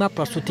बागलुङमा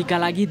प्रसुतिका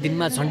लागि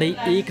दिनमा झन्डै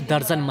 1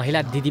 दर्जन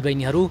महिला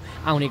दिदीबहिनीहरू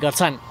आउने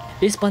गर्छन्।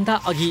 यसभन्दा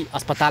अघि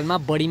अस्पतालमा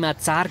बढीमा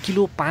 4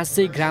 किलो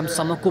 500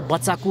 ग्रामसम्मको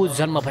बच्चाको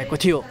जन्म भएको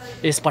थियो।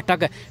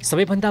 यसपटक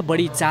सबैभन्दा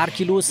बढी 4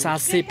 किलो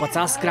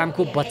 750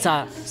 ग्रामको बच्चा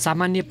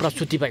सामान्य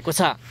प्रसुति भएको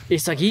छ।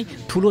 यसअघि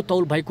ठुलो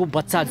तौल भएको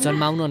बच्चा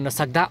जन्माउन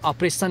नसक्दा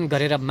अपरेसन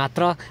गरेर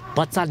मात्र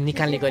बच्चा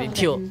निकाल्ने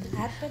गरिन्थ्यो।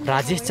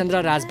 राजेश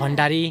चन्द्र राज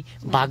भण्डारी,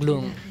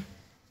 बागलुङ।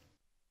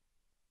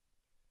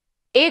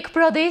 एक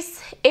प्रदेश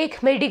एक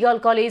मेडिकल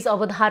कलेज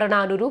अवधारणा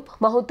अनुरूप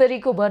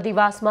महोत्तरीको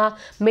बर्दिवासमा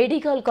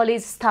मेडिकल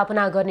कलेज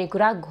स्थापना गर्ने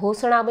कुरा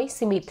घोषणामै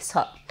सीमित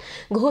छ।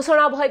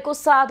 घोषणा भएको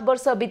 7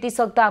 वर्ष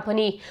बितिसक्दा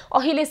पनि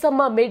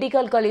अहिलेसम्म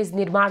मेडिकल कलेज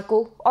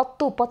निर्माणको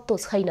अत्तो पत्तो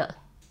छैन।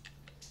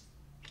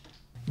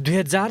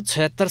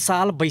 2076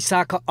 साल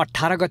वैशाख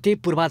 18 गते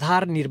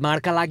पूर्वाधार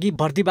निर्माणका लागि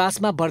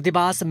बर्दिवासमा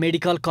बर्दिवास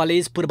मेडिकल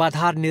कलेज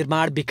पूर्वाधार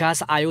निर्माण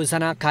विकास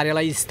आयोजना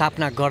कार्यालय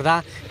स्थापना गर्दा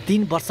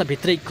 3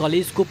 वर्षभित्रै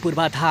कलेजको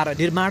पूर्वाधार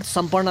निर्माण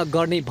सम्पन्न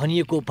गर्ने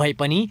भनिएको भए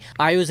पनि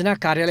आयोजना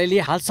कार्यालयले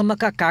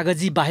हालसम्मका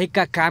कागजी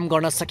बाहेकका काम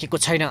गर्न सकेको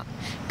छैन।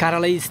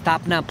 कार्यालय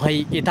स्थापना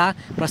भई यता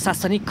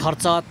प्रशासनिक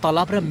खर्च,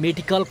 तलब र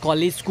मेडिकल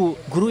कलेजको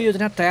गुरु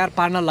योजना तयार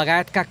पार्न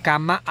लगायतका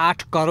काममा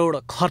 8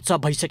 करोड खर्च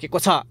भइसकेको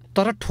छ,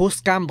 तर ठोस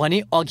काम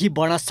भने अघि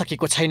बढ्न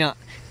सकेको छैन।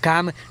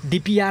 काम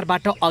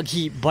डिपिआरबाट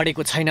अघि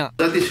बढेको छैन।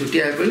 जति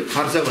छुट्याए पनि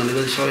खर्च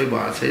भनेको सबै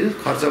भएको छैन।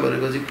 खर्च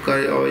भनेको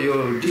चाहिँ अब यो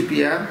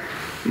DPR,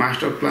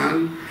 master plan,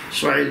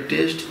 soil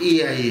test,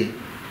 EIA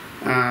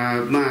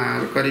मा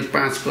करिब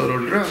 5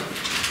 करोड र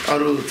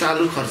अरू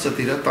चालु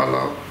खर्चतिर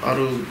तलब,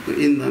 अरू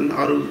इन्धन,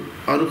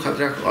 अरू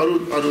खर्च,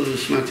 अरू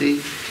उसमा चाहिँ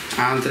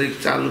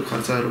आन्तरिक चालु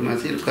खर्चहरूमा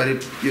चाहिँ करिब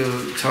यो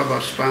 6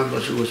 वर्ष 5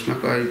 वर्षको उसमा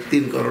करिब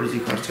 3 करोड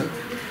चाहिँ खर्च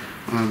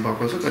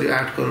भएको छ। करिब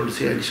 8 करोड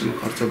चाहिँ अहिलेसम्म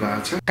खर्च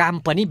भएको छ। काम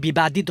पनि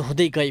विवादित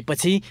हुँदै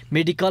गएपछि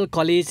मेडिकल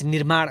कलेज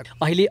निर्माण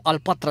अहिले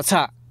अल्पत्र छ।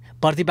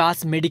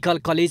 बर्दिवास मेडिकल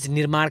कलेज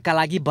निर्माणका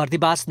लागि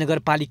बर्दिवास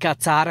नगरपालिका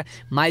 4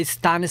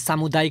 माइस्थान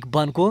सामुदायिक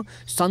वनको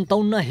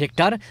 57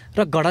 हेक्टर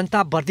र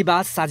गढन्ता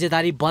बर्दिवास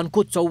साझेदारी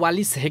वनको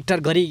 44 हेक्टर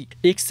गरी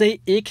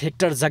 101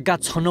 हेक्टर जग्गा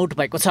छनौट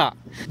भएको छ।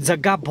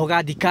 जग्गा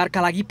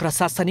भोगाधिकारका लागि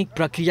प्रशासनिक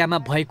प्रक्रियामा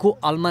भएको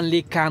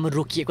अल्मनले काम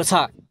रोकिएको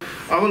छ।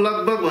 अब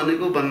लगभग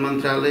भनेको वन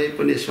मन्त्रालय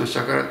पनि यसमा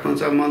सकारात्मक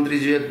छ,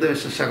 मन्त्रीज्यू एकदम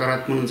यसमा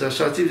सकारात्मक हुनुहुन्छ,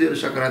 सचिवज्यूहरू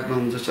सकारात्मक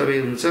हुन्छ, सबै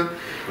हुन्छ।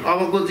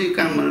 अबको चाहिँ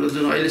काम भनेको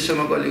जुन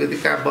अहिलेसम्मको अलिकति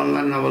काम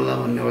बन्ला नबन्ला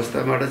भन्ने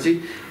अवस्थाबाट चाहिँ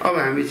अब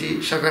हामी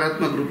चाहिँ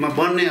सकारात्मक रूपमा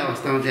बन्ने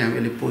अवस्थामा चाहिँ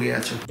हामीले पुगेका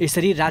छौँ।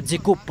 यसरी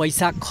राज्यको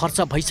पैसा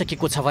खर्च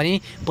भइसकेको छ भने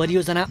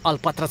परियोजना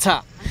अल्पत्र छ।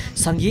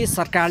 सङ्घीय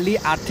सरकारले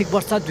आर्थिक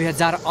वर्ष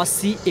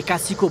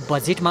 2080-81 को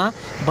बजेटमा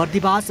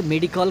बर्दिवास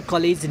मेडिकल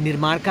कलेज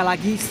निर्माणका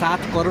लागि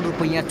 7 करोड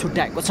रुपैयाँ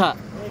छुट्याएको छ।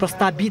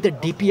 प्रस्तावित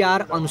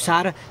डिपिआर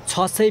अनुसार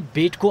 600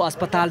 बेडको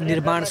अस्पताल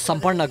निर्माण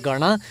सम्पन्न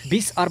गर्न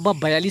 20 अर्ब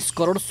 42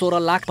 करोड 16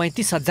 लाख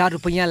 35 हजार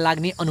रुपैयाँ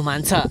लाग्ने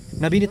अनुमान छ।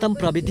 नवीनतम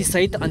प्रविधि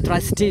सहित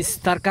अन्तर्राष्ट्रिय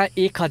स्तरका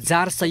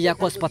 1000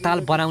 शय्याको अस्पताल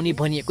बनाउने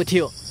भनिएको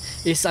थियो।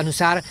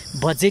 यसअनुसार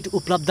बजेट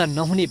उपलब्ध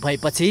नहुने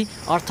भएपछि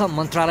अर्थ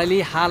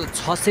मन्त्रालयले हाल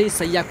 600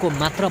 शैय्याको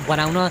मात्र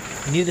बनाउन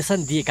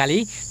निर्देशन दिएकाले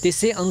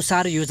त्यसै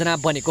अनुसार योजना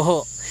बनेको हो।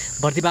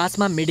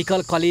 बर्दिवासमा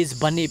मेडिकल कलेज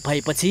बन्ने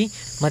भएपछि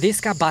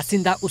मधेसका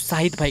बासिन्दा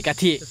उत्साहित भएका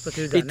थिए।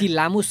 यति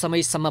लामो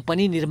समयसम्म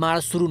पनि निर्माण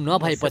सुरु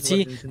नभएपछि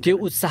त्यो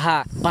उत्साह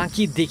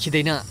बाँकी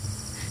देखिँदैन।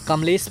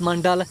 कमलेश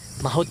मण्डल,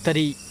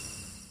 महोत्तरी।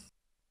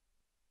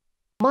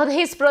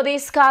 मध्य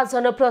प्रदेशका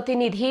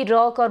जनप्रतिनिधि र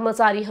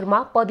कर्मचारीहरूमा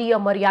पदीय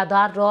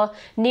मर्यादा र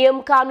नियम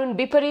कानुन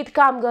विपरीत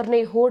काम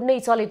गर्ने होड नै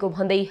चलेको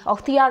भन्दै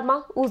अख्तियारमा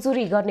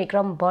उजुरी गर्ने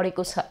क्रम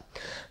बढेको छ।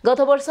 गत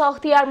वर्ष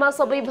अख्तियारमा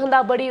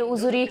सबैभन्दा बढी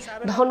उजुरी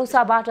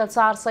धनुषाबाट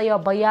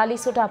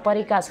 442 वटा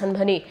परेका छन्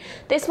भने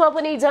त्यसमा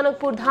पनि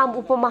जनकपुर धाम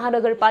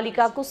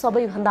उपमहानगरपालिकाको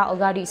सबैभन्दा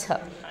अगाडि छ।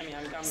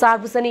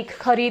 सार्वजनिक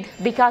खरिद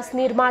विकास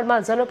निर्माणमा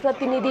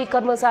जनप्रतिनिधि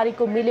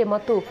कर्मचारीको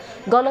मिलेमत्तो,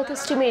 गलत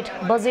एस्टिमेट,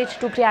 बजेट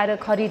टुक्र्याएर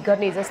खरिद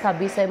गर्ने जस्ता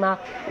विषयमा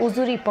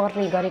उजुरी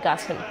पर्ने गरेका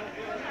छन्।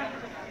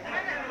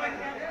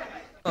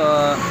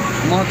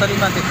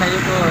 महोत्तरीमा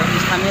देखाइएको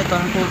स्थानीय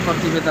तहको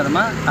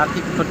प्रतिवेदनमा,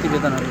 आर्थिक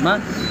प्रतिवेदनहरूमा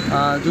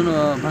जुन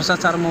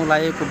भ्रष्टाचार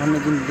मौलाएको भन्ने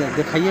जुन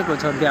देखाइएको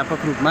छ व्यापक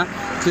रूपमा,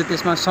 त्यो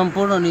त्यसमा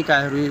सम्पूर्ण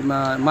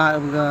निकायहरूमा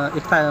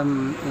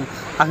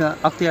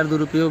अख्तियार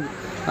दुरुपयोग,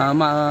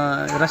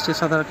 राष्ट्रिय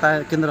सतर्कता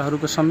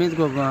केन्द्रहरूको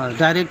समेतको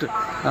डाइरेक्ट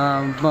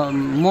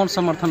मौन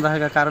समर्थन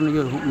रहेका कारण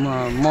यो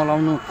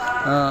मौलाउनु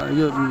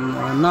यो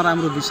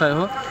नराम्रो विषय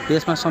हो।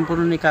 यसमा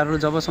सम्पूर्ण निकायहरू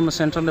जबसम्म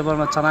सेन्ट्रल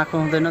लेभलमा चनाखो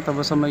हुँदैन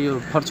तबसम्म यो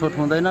फरछोट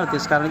हुँदैन।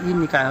 त्यसकारण यी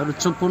निकायहरू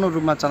पूर्ण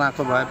रूपमा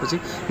चनाखो भएपछि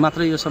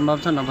मात्रै यो सम्भव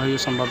छ, नभए यो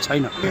सम्भव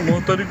छैन।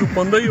 महोत्तरीको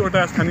 15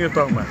 वटा स्थानीय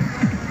तहमा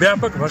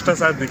व्यापक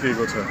भ्रष्टाचार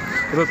देखिएको छ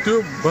र त्यो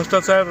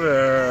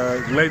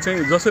भ्रष्टाचारलाई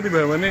चाहिँ जसरी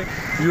भयो भने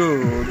यो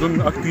जुन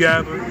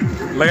अख्तियार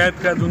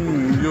लगायतका जुन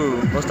यो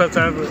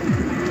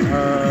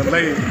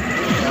भ्रष्टाचारलाई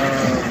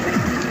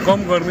कम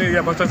गर्ने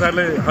या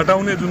भ्रष्टाचारलाई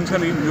हटाउने जुन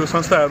छ नि यो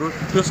संस्थाहरू,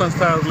 त्यो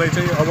संस्थाहरूलाई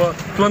चाहिँ अब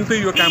तुरन्तै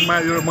यो काममा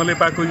यो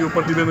मलेपाको यो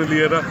प्रतिवेदन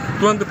लिएर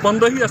तुरन्त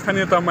 15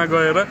 स्थानीय तहमा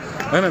गएर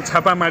हैन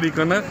छापा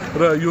मारिकन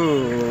र यो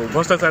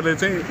भ्रष्टाचारलाई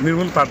चाहिँ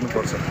निर्मूल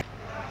पार्नुपर्छ।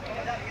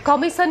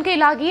 कमिसनकै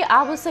लागि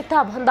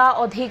आवश्यकता भन्दा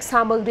अधिक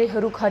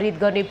सामग्रीहरू खरिद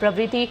गर्ने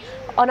प्रवृत्ति,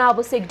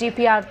 अनावश्यक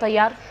डिपिआर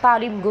तयार,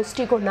 तालिम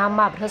गोष्ठीको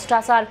नाममा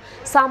भ्रष्टाचार,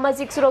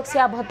 सामाजिक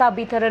सुरक्षा भत्ता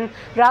वितरण,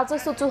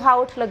 राजस्व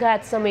चुहावट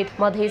लगायत समेत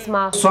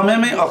मधेसमा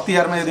समयमै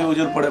अख्तियारमा यदि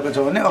उजुर परेको छ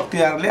भने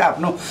अख्तियारले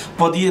आफ्नो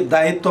पदीय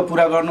दायित्व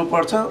पूरा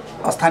गर्नुपर्छ।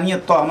 स्थानीय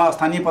तहमा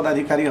स्थानीय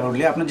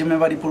पदाधिकारीहरूले आफ्नो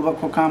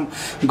जिम्मेवारीपूर्वकको काम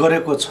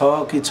गरेको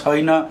छ कि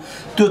छैन,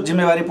 त्यो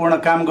जिम्मेवारीपूर्ण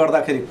काम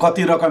गर्दाखेरि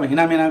कति रकम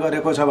हिनामिना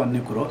गरेको छ भन्ने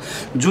कुरो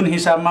जुन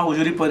हिसाबमा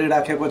उजुरी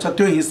परिराखेको छ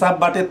त्यो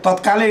हिसाबबाटै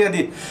तत्कालै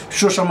यदि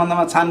सो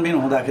सम्बन्धमा छानबिन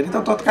हुँदाखेरि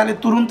त तत्कालै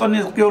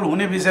तुरुन्त केवल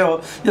हुने विषय हो।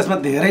 यसमा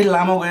धेरै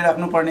लामो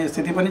गइराख्नु पर्ने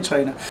स्थिति पनि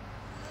छैन।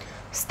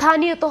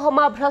 स्थानीय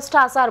तहमा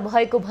भ्रष्टाचार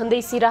भएको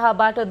भन्दै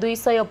सिराहाबाट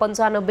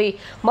 295,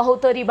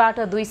 महोत्तरीबाट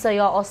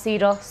 280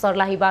 र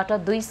सर्लाहीबाट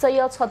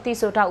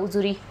 236 वटा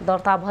उजुरी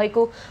दर्ता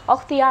भएको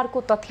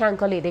अख्तियारको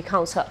तथ्याङ्कले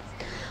देखाउँछ।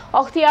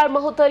 अख्तियार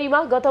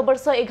महोत्तरीमा गत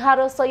वर्ष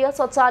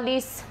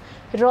 1147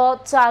 र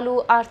चालु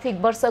आर्थिक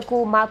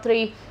वर्षको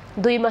मात्रै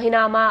 2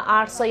 महिनामा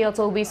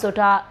 824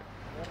 वटा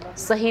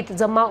सहित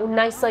जम्मा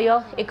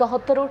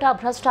 1971 वटा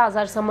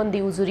भ्रष्टाचार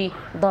सम्बन्धी उजुरी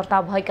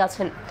दर्ता भएका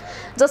छन्,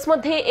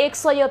 जसमध्ये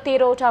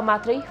 113 वटा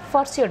मात्रै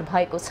फर्सेड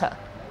भएको छ।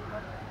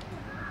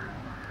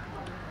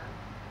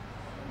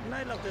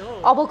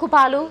 अबको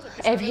पालो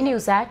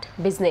एभेन्यूज एट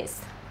बिजनेस।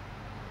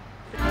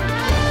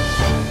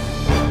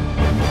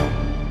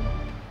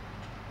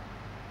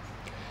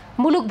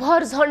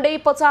 मुलुकभर झण्डै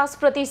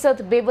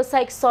 50%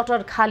 व्यावसायिक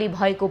सटर खाली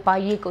भएको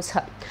पाइएको छ।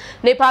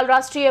 नेपाल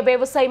राष्ट्रिय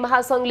व्यवसाय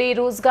महासंघले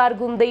रोजगार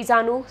गुम्दै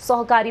जानु,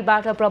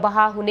 सहकारीबाट प्रवाह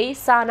हुने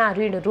साना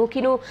ऋण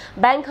रोकिनु,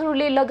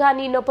 ब्याङ्कहरूले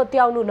लगानी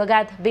नपत्याउनु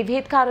लगायत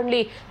विविध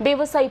कारणले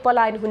व्यवसाय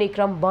पलायन हुने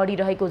क्रम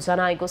बढिरहेको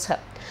जनाएको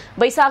छ।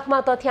 वैशाखमा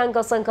तथ्याङ्क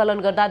सङ्कलन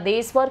गर्दा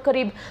देशभर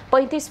करिब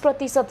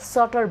 35%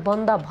 सटर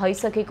बन्द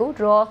भइसकेको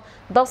र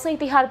दशैं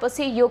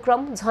तिहारपछि यो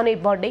क्रम झनै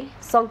बढ्ने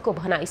सङ्घको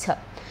भनाइ छ।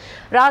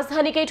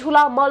 राजधानीकै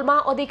ठूला मलमा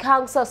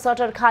अधिकांश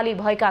सटर खाली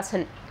भएका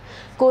छन्।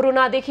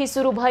 कोरोनादेखि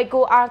सुरु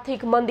भएको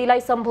आर्थिक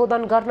मन्दीलाई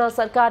सम्बोधन गर्न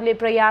सरकारले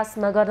प्रयास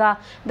नगर्दा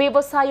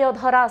व्यवसाय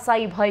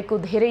धराशायी भएको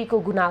धेरैको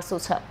गुनासो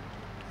छ।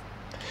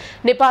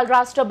 नेपाल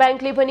राष्ट्र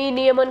ब्याङ्कले पनि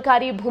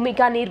नियमनकारी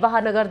भूमिका निर्वाह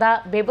नगर्दा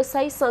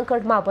व्यवसाय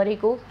सङ्कटमा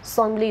परेको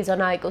सङ्घले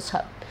जनाएको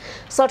छ।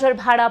 सटर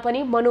भाडा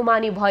पनि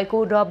मनोमानी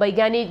भएको र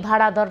वैज्ञानिक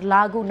भाडा दर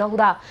लागू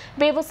नहुँदा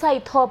व्यवसाय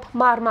थप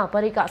मारमा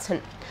परेका छन्।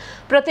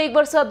 प्रत्येक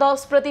वर्ष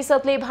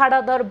 10%ले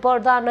भाडा दर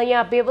बढ्दा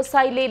नयाँ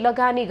व्यवसायले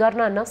लगानी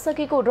गर्न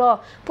नसकेको र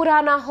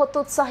पुराना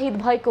हतोत्साहित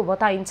भएको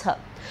बताइन्छ।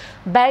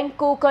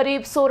 ब्याङ्कको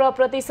करिब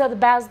 16%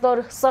 ब्याज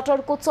दर,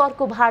 सटरको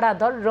चर्को भाडा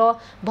दर र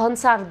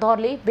भन्सार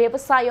दरले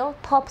व्यवसाय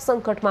थप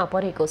सङ्कटमा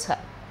परेको छ।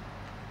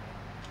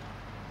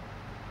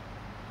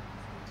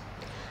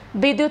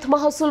 विद्युत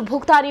महसुल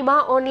भुक्तानीमा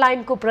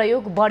अनलाइनको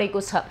प्रयोग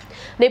बढेको छ।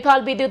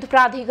 नेपाल विद्युत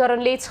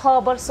प्राधिकरणले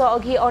 6 वर्ष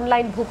अघि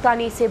अनलाइन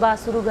भुक्तानी सेवा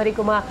सुरु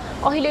गरेकोमा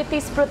अहिले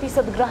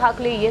 30%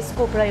 ग्राहकले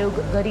यसको प्रयोग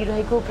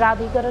गरिरहेको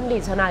प्राधिकरणले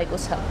जनाएको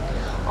छ।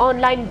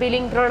 अनलाइन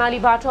बिलिङ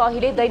प्रणालीबाट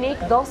अहिले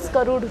दैनिक 10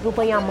 करोड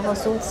रुपैयाँ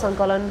महसुल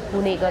सङ्कलन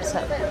हुने गर्छ।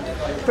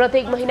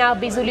 प्रत्येक महिना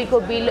बिजुलीको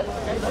बिल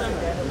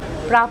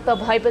प्राप्त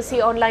भएपछि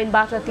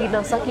अनलाइनबाट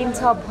तिर्न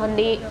सकिन्छ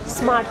भन्ने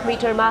स्मार्ट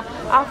मिटरमा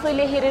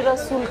आफैले हेरेर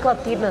शुल्क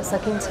तिर्न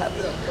सकिन्छ।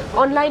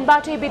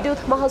 अनलाइनबाटै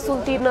विद्युत महसुल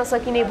तिर्न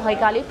सकिने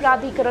भएकाले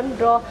प्राधिकरण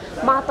र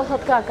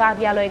मातहतका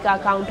कार्यालयका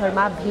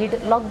काउन्टरमा भिड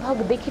लगभग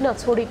देखिन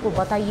छोडेको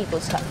बताइएको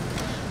छ।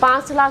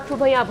 5 लाख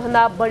रुपैयाँ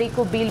भन्दा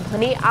बढीको बिल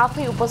भने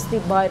आफै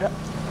उपस्थित भएर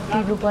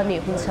तिर्नुपर्ने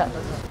हुन्छ।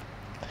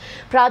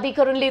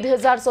 प्राधिकरणले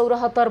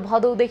 2074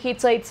 भदौदेखि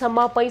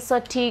चैतसम्म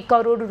 65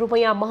 करोड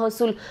रुपैयाँ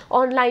महसुल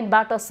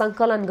अनलाइनबाट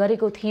सङ्कलन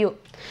गरेको थियो।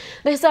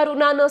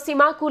 2079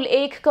 मा कुल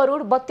 1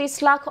 करोड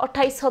 32 लाख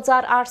 28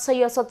 हजार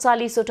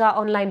 847 वटा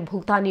अनलाइन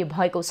भुक्तानी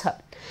भएको छ।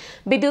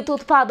 विद्युत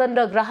उत्पादन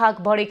र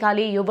ग्राहक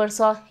बढेकाले यो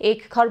वर्ष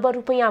 1 खर्ब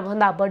रुपैयाँ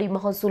भन्दा बढी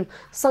महसुल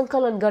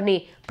सङ्कलन गर्ने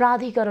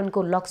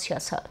प्राधिकरणको लक्ष्य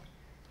छ।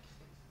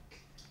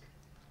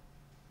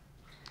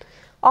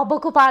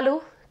 अबको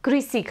पालो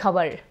कृषि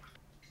खबर।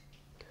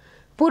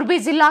 पूर्वी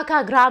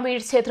जिल्लाका ग्रामीण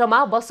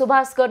क्षेत्रमा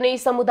बसोबास गर्ने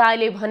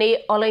समुदायले भने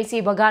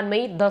अलैँची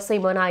बगानमै दशैं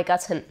मनाएका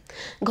छन्।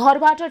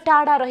 घरबाट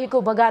टाढा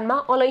रहेको बगानमा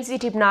अलैँची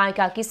टिप्न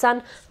आएका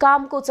किसान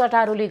कामको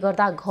चटारोले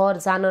गर्दा घर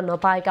जान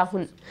नपाएका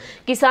हुन्।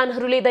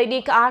 किसानहरूले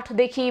दैनिक 8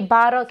 देखि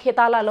 12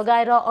 खेताला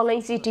लगाएर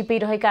अलैँची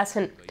टिपिरहेका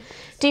छन्।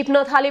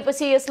 टिप्न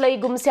थालेपछि यसलाई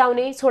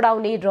गुम्स्याउने,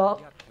 छोडाउने र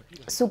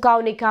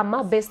सुकाउने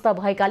काममा व्यस्त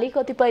भएकाले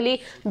कतिपयले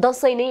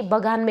दशैं नै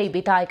बगानमै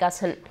बिताएका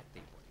छन्।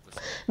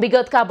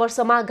 विगतका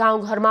वर्षमा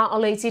गाउँघरमा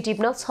अलैँची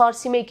टिप्न छर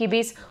छिमेकी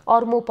बीच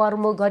अर्मो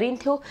पर्मो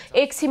गरिन्थ्यो।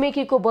 एक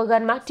छिमेकीको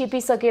बगानमा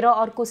टिपिसकेर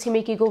अर्को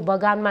छिमेकीको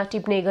बगानमा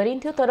टिप्ने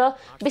गरिन्थ्यो, तर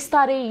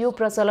बिस्तारै यो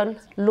प्रचलन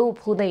लोप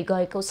हुँदै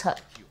गएको छ।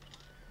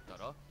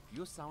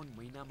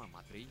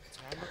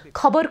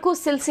 खबरको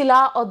सिलसिला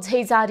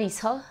अझै जारी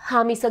छ,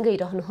 हामीसँगै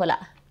रहनुहोला।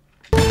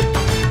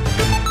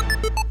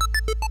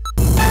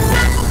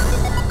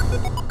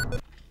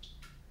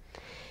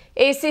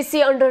 एसएससी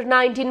अन्डर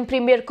 19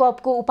 प्रिमियर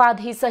कपको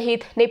उपाधि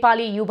सहित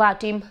नेपाली युवा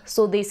टिम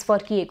स्वदेश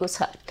फर्किएको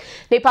छ।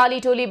 नेपाली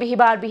टोली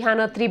बिहिबार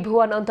बिहान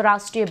त्रिभुवन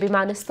अन्तर्राष्ट्रिय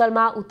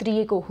विमानस्थलमा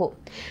उत्रिएको हो।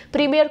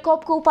 प्रिमियर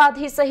कपको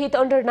उपाधि सहित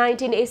अन्डर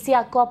 19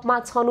 एसिया कपमा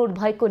छनौट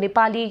भएको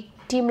नेपाली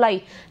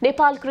टिमलाई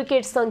नेपाल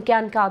क्रिकेट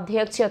संज्ञानका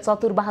अध्यक्ष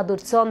चतुरबहादुर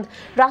चन्द,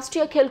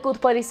 राष्ट्रिय खेलकुद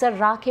परिसर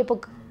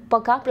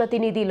राखेपका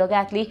प्रतिनिधि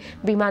लगायतले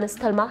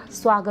विमानस्थलमा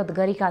स्वागत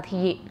गरेका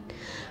थिए।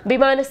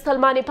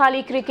 विमानस्थलमा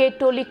नेपाली क्रिकेट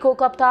टोलीको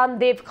कप्तान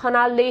देव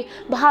खनालले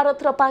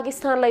भारत र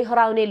पाकिस्तानलाई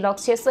हराउने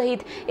लक्ष्य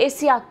सहित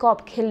एसिया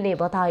कप खेल्ने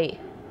बताए।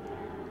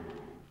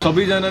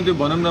 सबैजना त्यो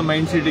भनौँ न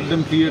माइन्डसेट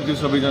एकदम क्लियर थियो।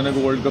 सबैजनाको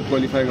वर्ल्ड कप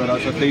क्वालिफाई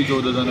गराएको छ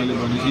 23-14 जनाले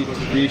भनेपछि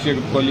एसिया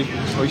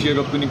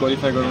कप पनि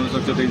क्वालिफाई गराउन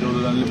सक्छ 23-14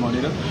 जनाले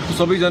भनेर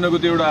सबैजनाको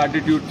त्यो एउटा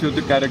एटिट्युड थियो,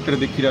 त्यो क्यारेक्टर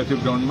देखिरहेको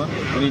थियो ग्राउन्डमा।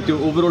 अनि त्यो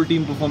ओभरअल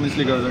टिम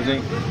पर्फर्मेन्सले गर्दा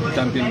चाहिँ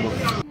च्याम्पियन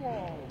भयो।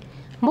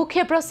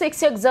 मुख्य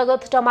प्रशिक्षक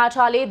जगत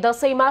टमाटाले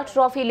दशैंमा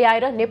ट्रफी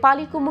ल्याएर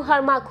नेपालीको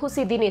मुहारमा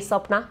खुसी दिने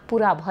सपना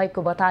पूरा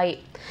भएको बताए।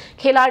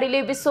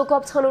 खेलाडीले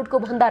विश्वकप छनौटको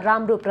भन्दा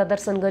राम्रो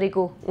प्रदर्शन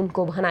गरेको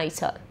उनको भनाइ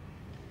छ।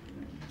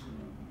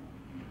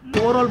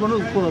 ओभरअल भनौँ,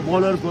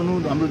 बलर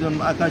भनौँ, हाम्रो जुन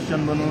आकाश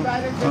चन्द भनौँ,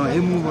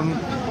 हेमु भनौँ,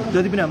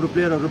 जति पनि हाम्रो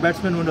प्लेयरहरू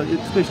ब्याट्सम्यान भनौँ,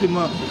 स्पेसली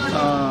म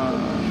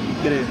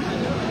के अरे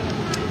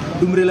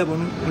डुम्रेला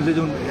भनौँ, उनले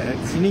जुन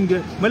सिनिङ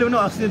मैले भने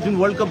अस्ति जुन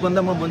वर्ल्ड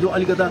कपभन्दा म भन्छु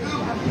अलिकता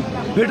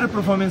बेटर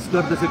पर्फर्मेन्स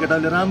गर्दैछ।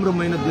 केटाले राम्रो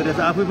मेहनत गरेछ,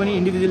 आफै पनि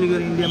इन्डिभिजुअली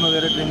गएर इन्डियामा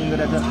गएर ट्रेनिङ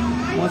गरेछ,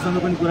 मसँग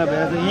पनि कुरा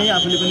भइरहेछ, यहीँ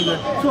आफूले पनि गरे।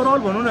 सो ओभरअल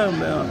भनौँ न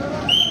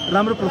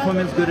राम्रो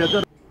पर्फर्मेन्स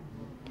गरेछ।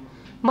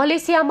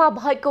 मलेसियामा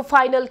भएको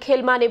फाइनल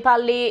खेलमा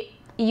नेपालले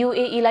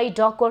युएईलाई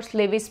डकवर्थ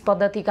लेविस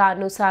पद्धतिका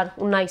अनुसार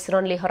 19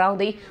 रनले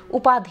हराउँदै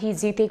उपाधि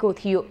जितेको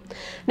थियो।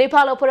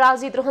 नेपाल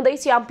अपराजित रहँदै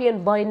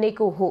च्याम्पियन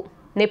बनेको हो।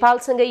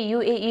 नेपालसँगै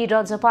युएई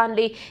र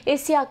जापानले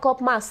एसिया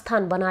कपमा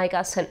स्थान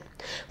बनाएका छन्।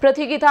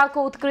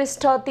 प्रतियोगिताको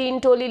उत्कृष्ट 3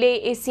 टोलीले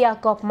एसिया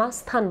कपमा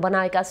स्थान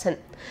बनाएका छन्।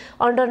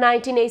 अन्डर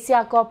 19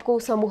 एसिया कपको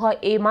समूह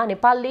ए मा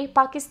नेपालले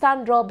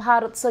पाकिस्तान र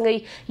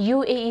भारतसँगै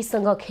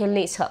युएईसँग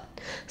खेल्नेछ।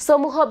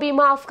 समूह बी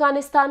मा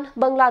अफगानिस्तान,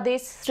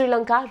 बङ्गलादेश,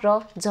 श्रीलङ्का र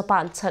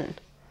जापान छन्।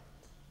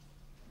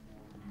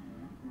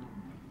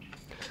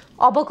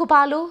 अबको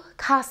पालो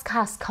खास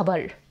खास खबर।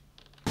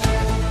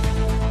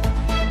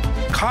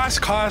 खास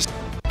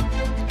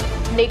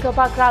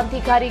नेकपा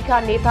क्रान्तिकारीका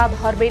नेता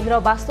धर्मेन्द्र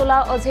वास्तोला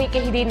अझै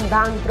केही दिन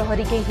दाङ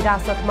प्रहरीकै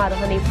हिरासतमा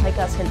रहने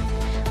भएका छन्।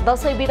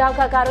 दशैं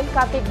बिदाका कारण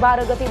कार्तिक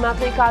 12 गते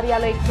मात्रै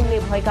कार्यालय खुल्ने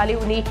भएकाले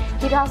उनी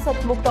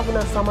हिरासत मुक्त हुन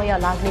समय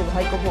लाग्ने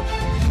भएको हो।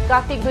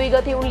 कार्तिक 2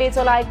 गते उनले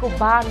चलाएको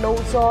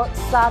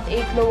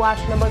 96198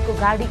 नम्बरको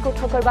गाडीको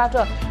ठक्करबाट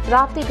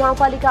राप्ती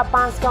गाउँपालिका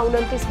 5 का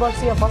 29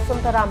 वर्षीय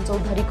वसन्तराम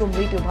चौधरीको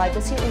मृत्यु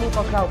भएपछि उनी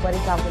पक्राउ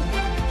परेका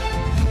हुन्।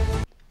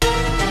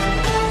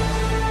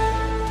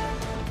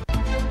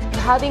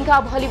 धादिङका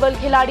भलिबल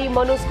खेलाडी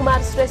मनोज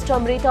कुमार श्रेष्ठ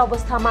मृत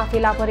अवस्थामा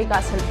फेला परेका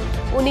छन्।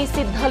 उनी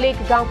सिद्धलेक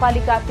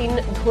गाउँपालिका 3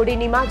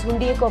 ढोडेनीमा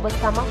झुन्डिएको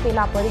अवस्थामा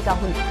फेला परेका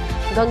हुन्।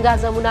 गंगा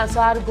जमुना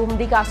 4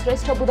 गुम्दीका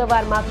श्रेष्ठ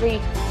बुधबार मात्रै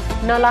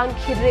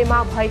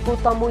नलाङखिर्रेमा भएको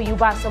तमु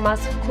युवा समाज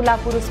खुला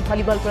पुरुष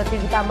भलिबल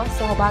प्रतियोगितामा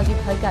सहभागी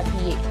भएका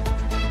थिए।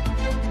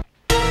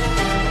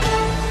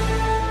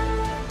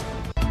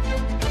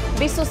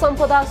 विश्व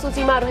सम्पदा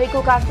सूचीमा रहेको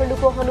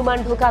काठमाडौँको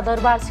हनुमान ढोका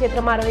दरबार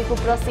क्षेत्रमा रहेको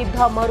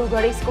प्रसिद्ध मरु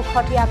गणेशको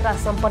खट यात्रा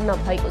सम्पन्न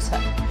भएको छ।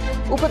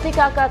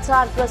 उपत्यकाका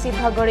 4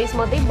 प्रसिद्ध गणेश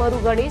मध्ये मरु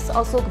गणेश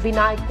अशोक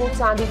विनायकको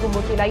चाँदीको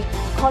मूर्तिलाई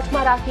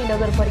खटमा राखी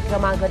नगर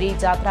परिक्रमा गरी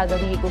जात्रा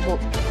गरिएको हो।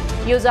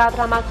 यो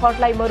जात्रामा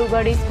खटलाई मरु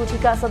गणेश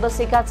गुठीका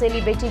सदस्यका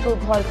चेली बेटीको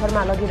घर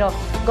घरमा लगेर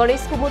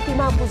गणेशको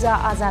मूर्तिमा पूजा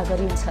आजा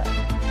गरिन्छ।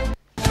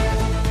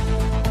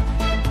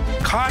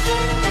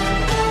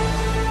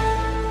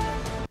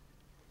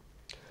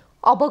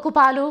 अबको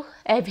पालो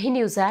एभी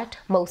न्यूज एट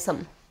मौसम।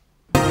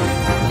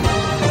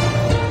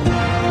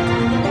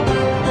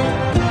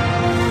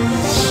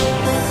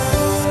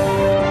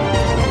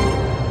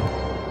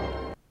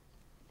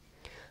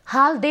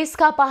 हाल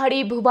देशका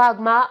पहाडी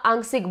भूभागमा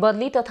आंशिक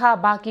बदली तथा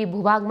बाँकी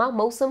भूभागमा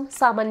मौसम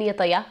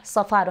सामान्यतया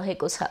सफा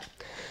रहेको छ।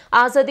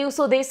 आज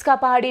दिउँसो देशका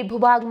पहाडी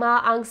भूभागमा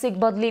आंशिक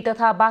बदली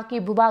तथा बाँकी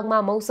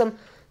भूभागमा मौसम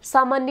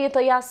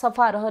सामान्यतया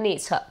सफा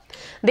रहनेछ।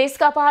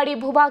 देशका पहाडी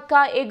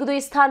भूभागका 1-2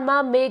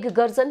 स्थानमा मेघ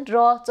गर्जन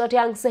र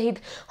चट्याङसहित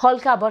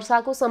हल्का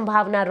वर्षाको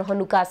सम्भावना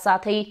रहनुका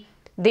साथै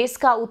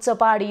देशका उच्च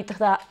पहाडी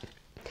तथा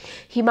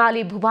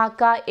हिमाली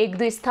भूभागका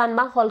 1-2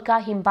 स्थानमा हल्का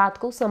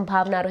हिमपातको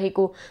सम्भावना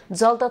रहेको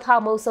जल तथा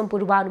मौसम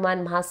पूर्वानुमान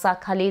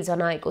महाशाखाले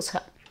जनाएको छ।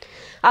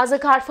 आज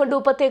काठमाडौँ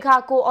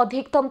उपत्यकाको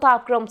अधिकतम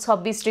तापक्रम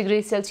 26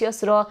 डिग्री सेल्सियस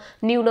र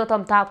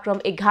न्यूनतम तापक्रम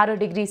 11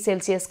 डिग्री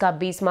सेल्सियसका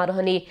बीचमा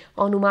रहने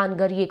अनुमान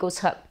गरिएको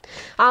छ।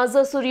 आज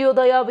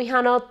सूर्योदय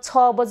बिहान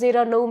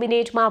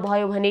 6:09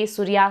 भयो भने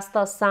सूर्यास्त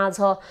साँझ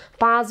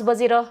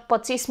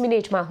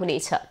 5:25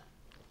 हुनेछ।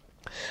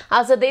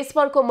 आज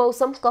देशभरको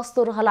मौसम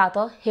कस्तो रहला त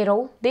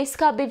हेरौं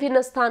देशका विभिन्न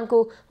स्थानको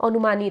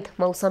अनुमानित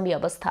मौसमी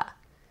अवस्था।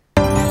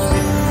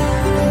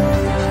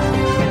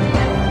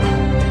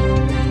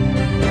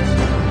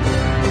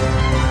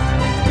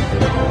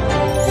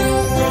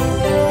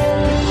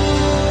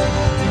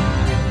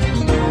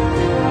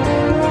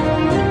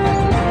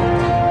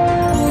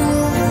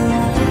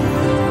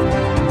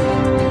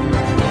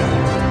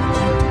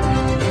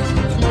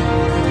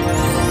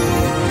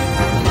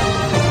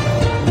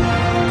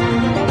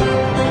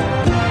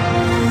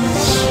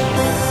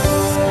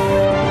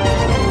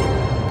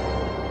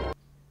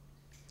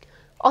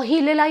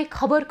 अहिलेलाई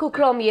खबरको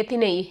क्रम यति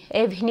नै।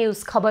 एभी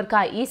न्यूज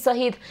खबरका यी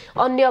सहित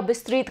अन्य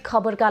विस्तृत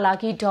खबरका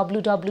लागि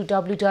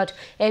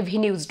www.avnews.tv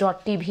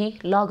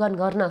लगइन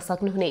गर्न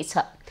सक्नुहुनेछ।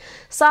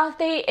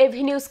 साथै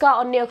एभी न्यूजका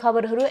अन्य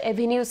खबरहरू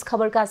एभी न्यूज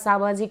खबरका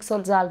सामाजिक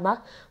सञ्जालमा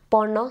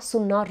पढ्न,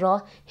 सुन्न र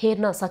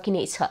हेर्न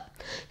सकिनेछ।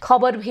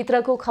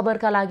 खबरभित्रको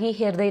खबरका लागि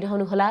हेर्दै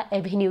रहनुहोला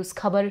एभी न्यूज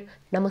खबर।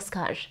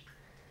 नमस्कार।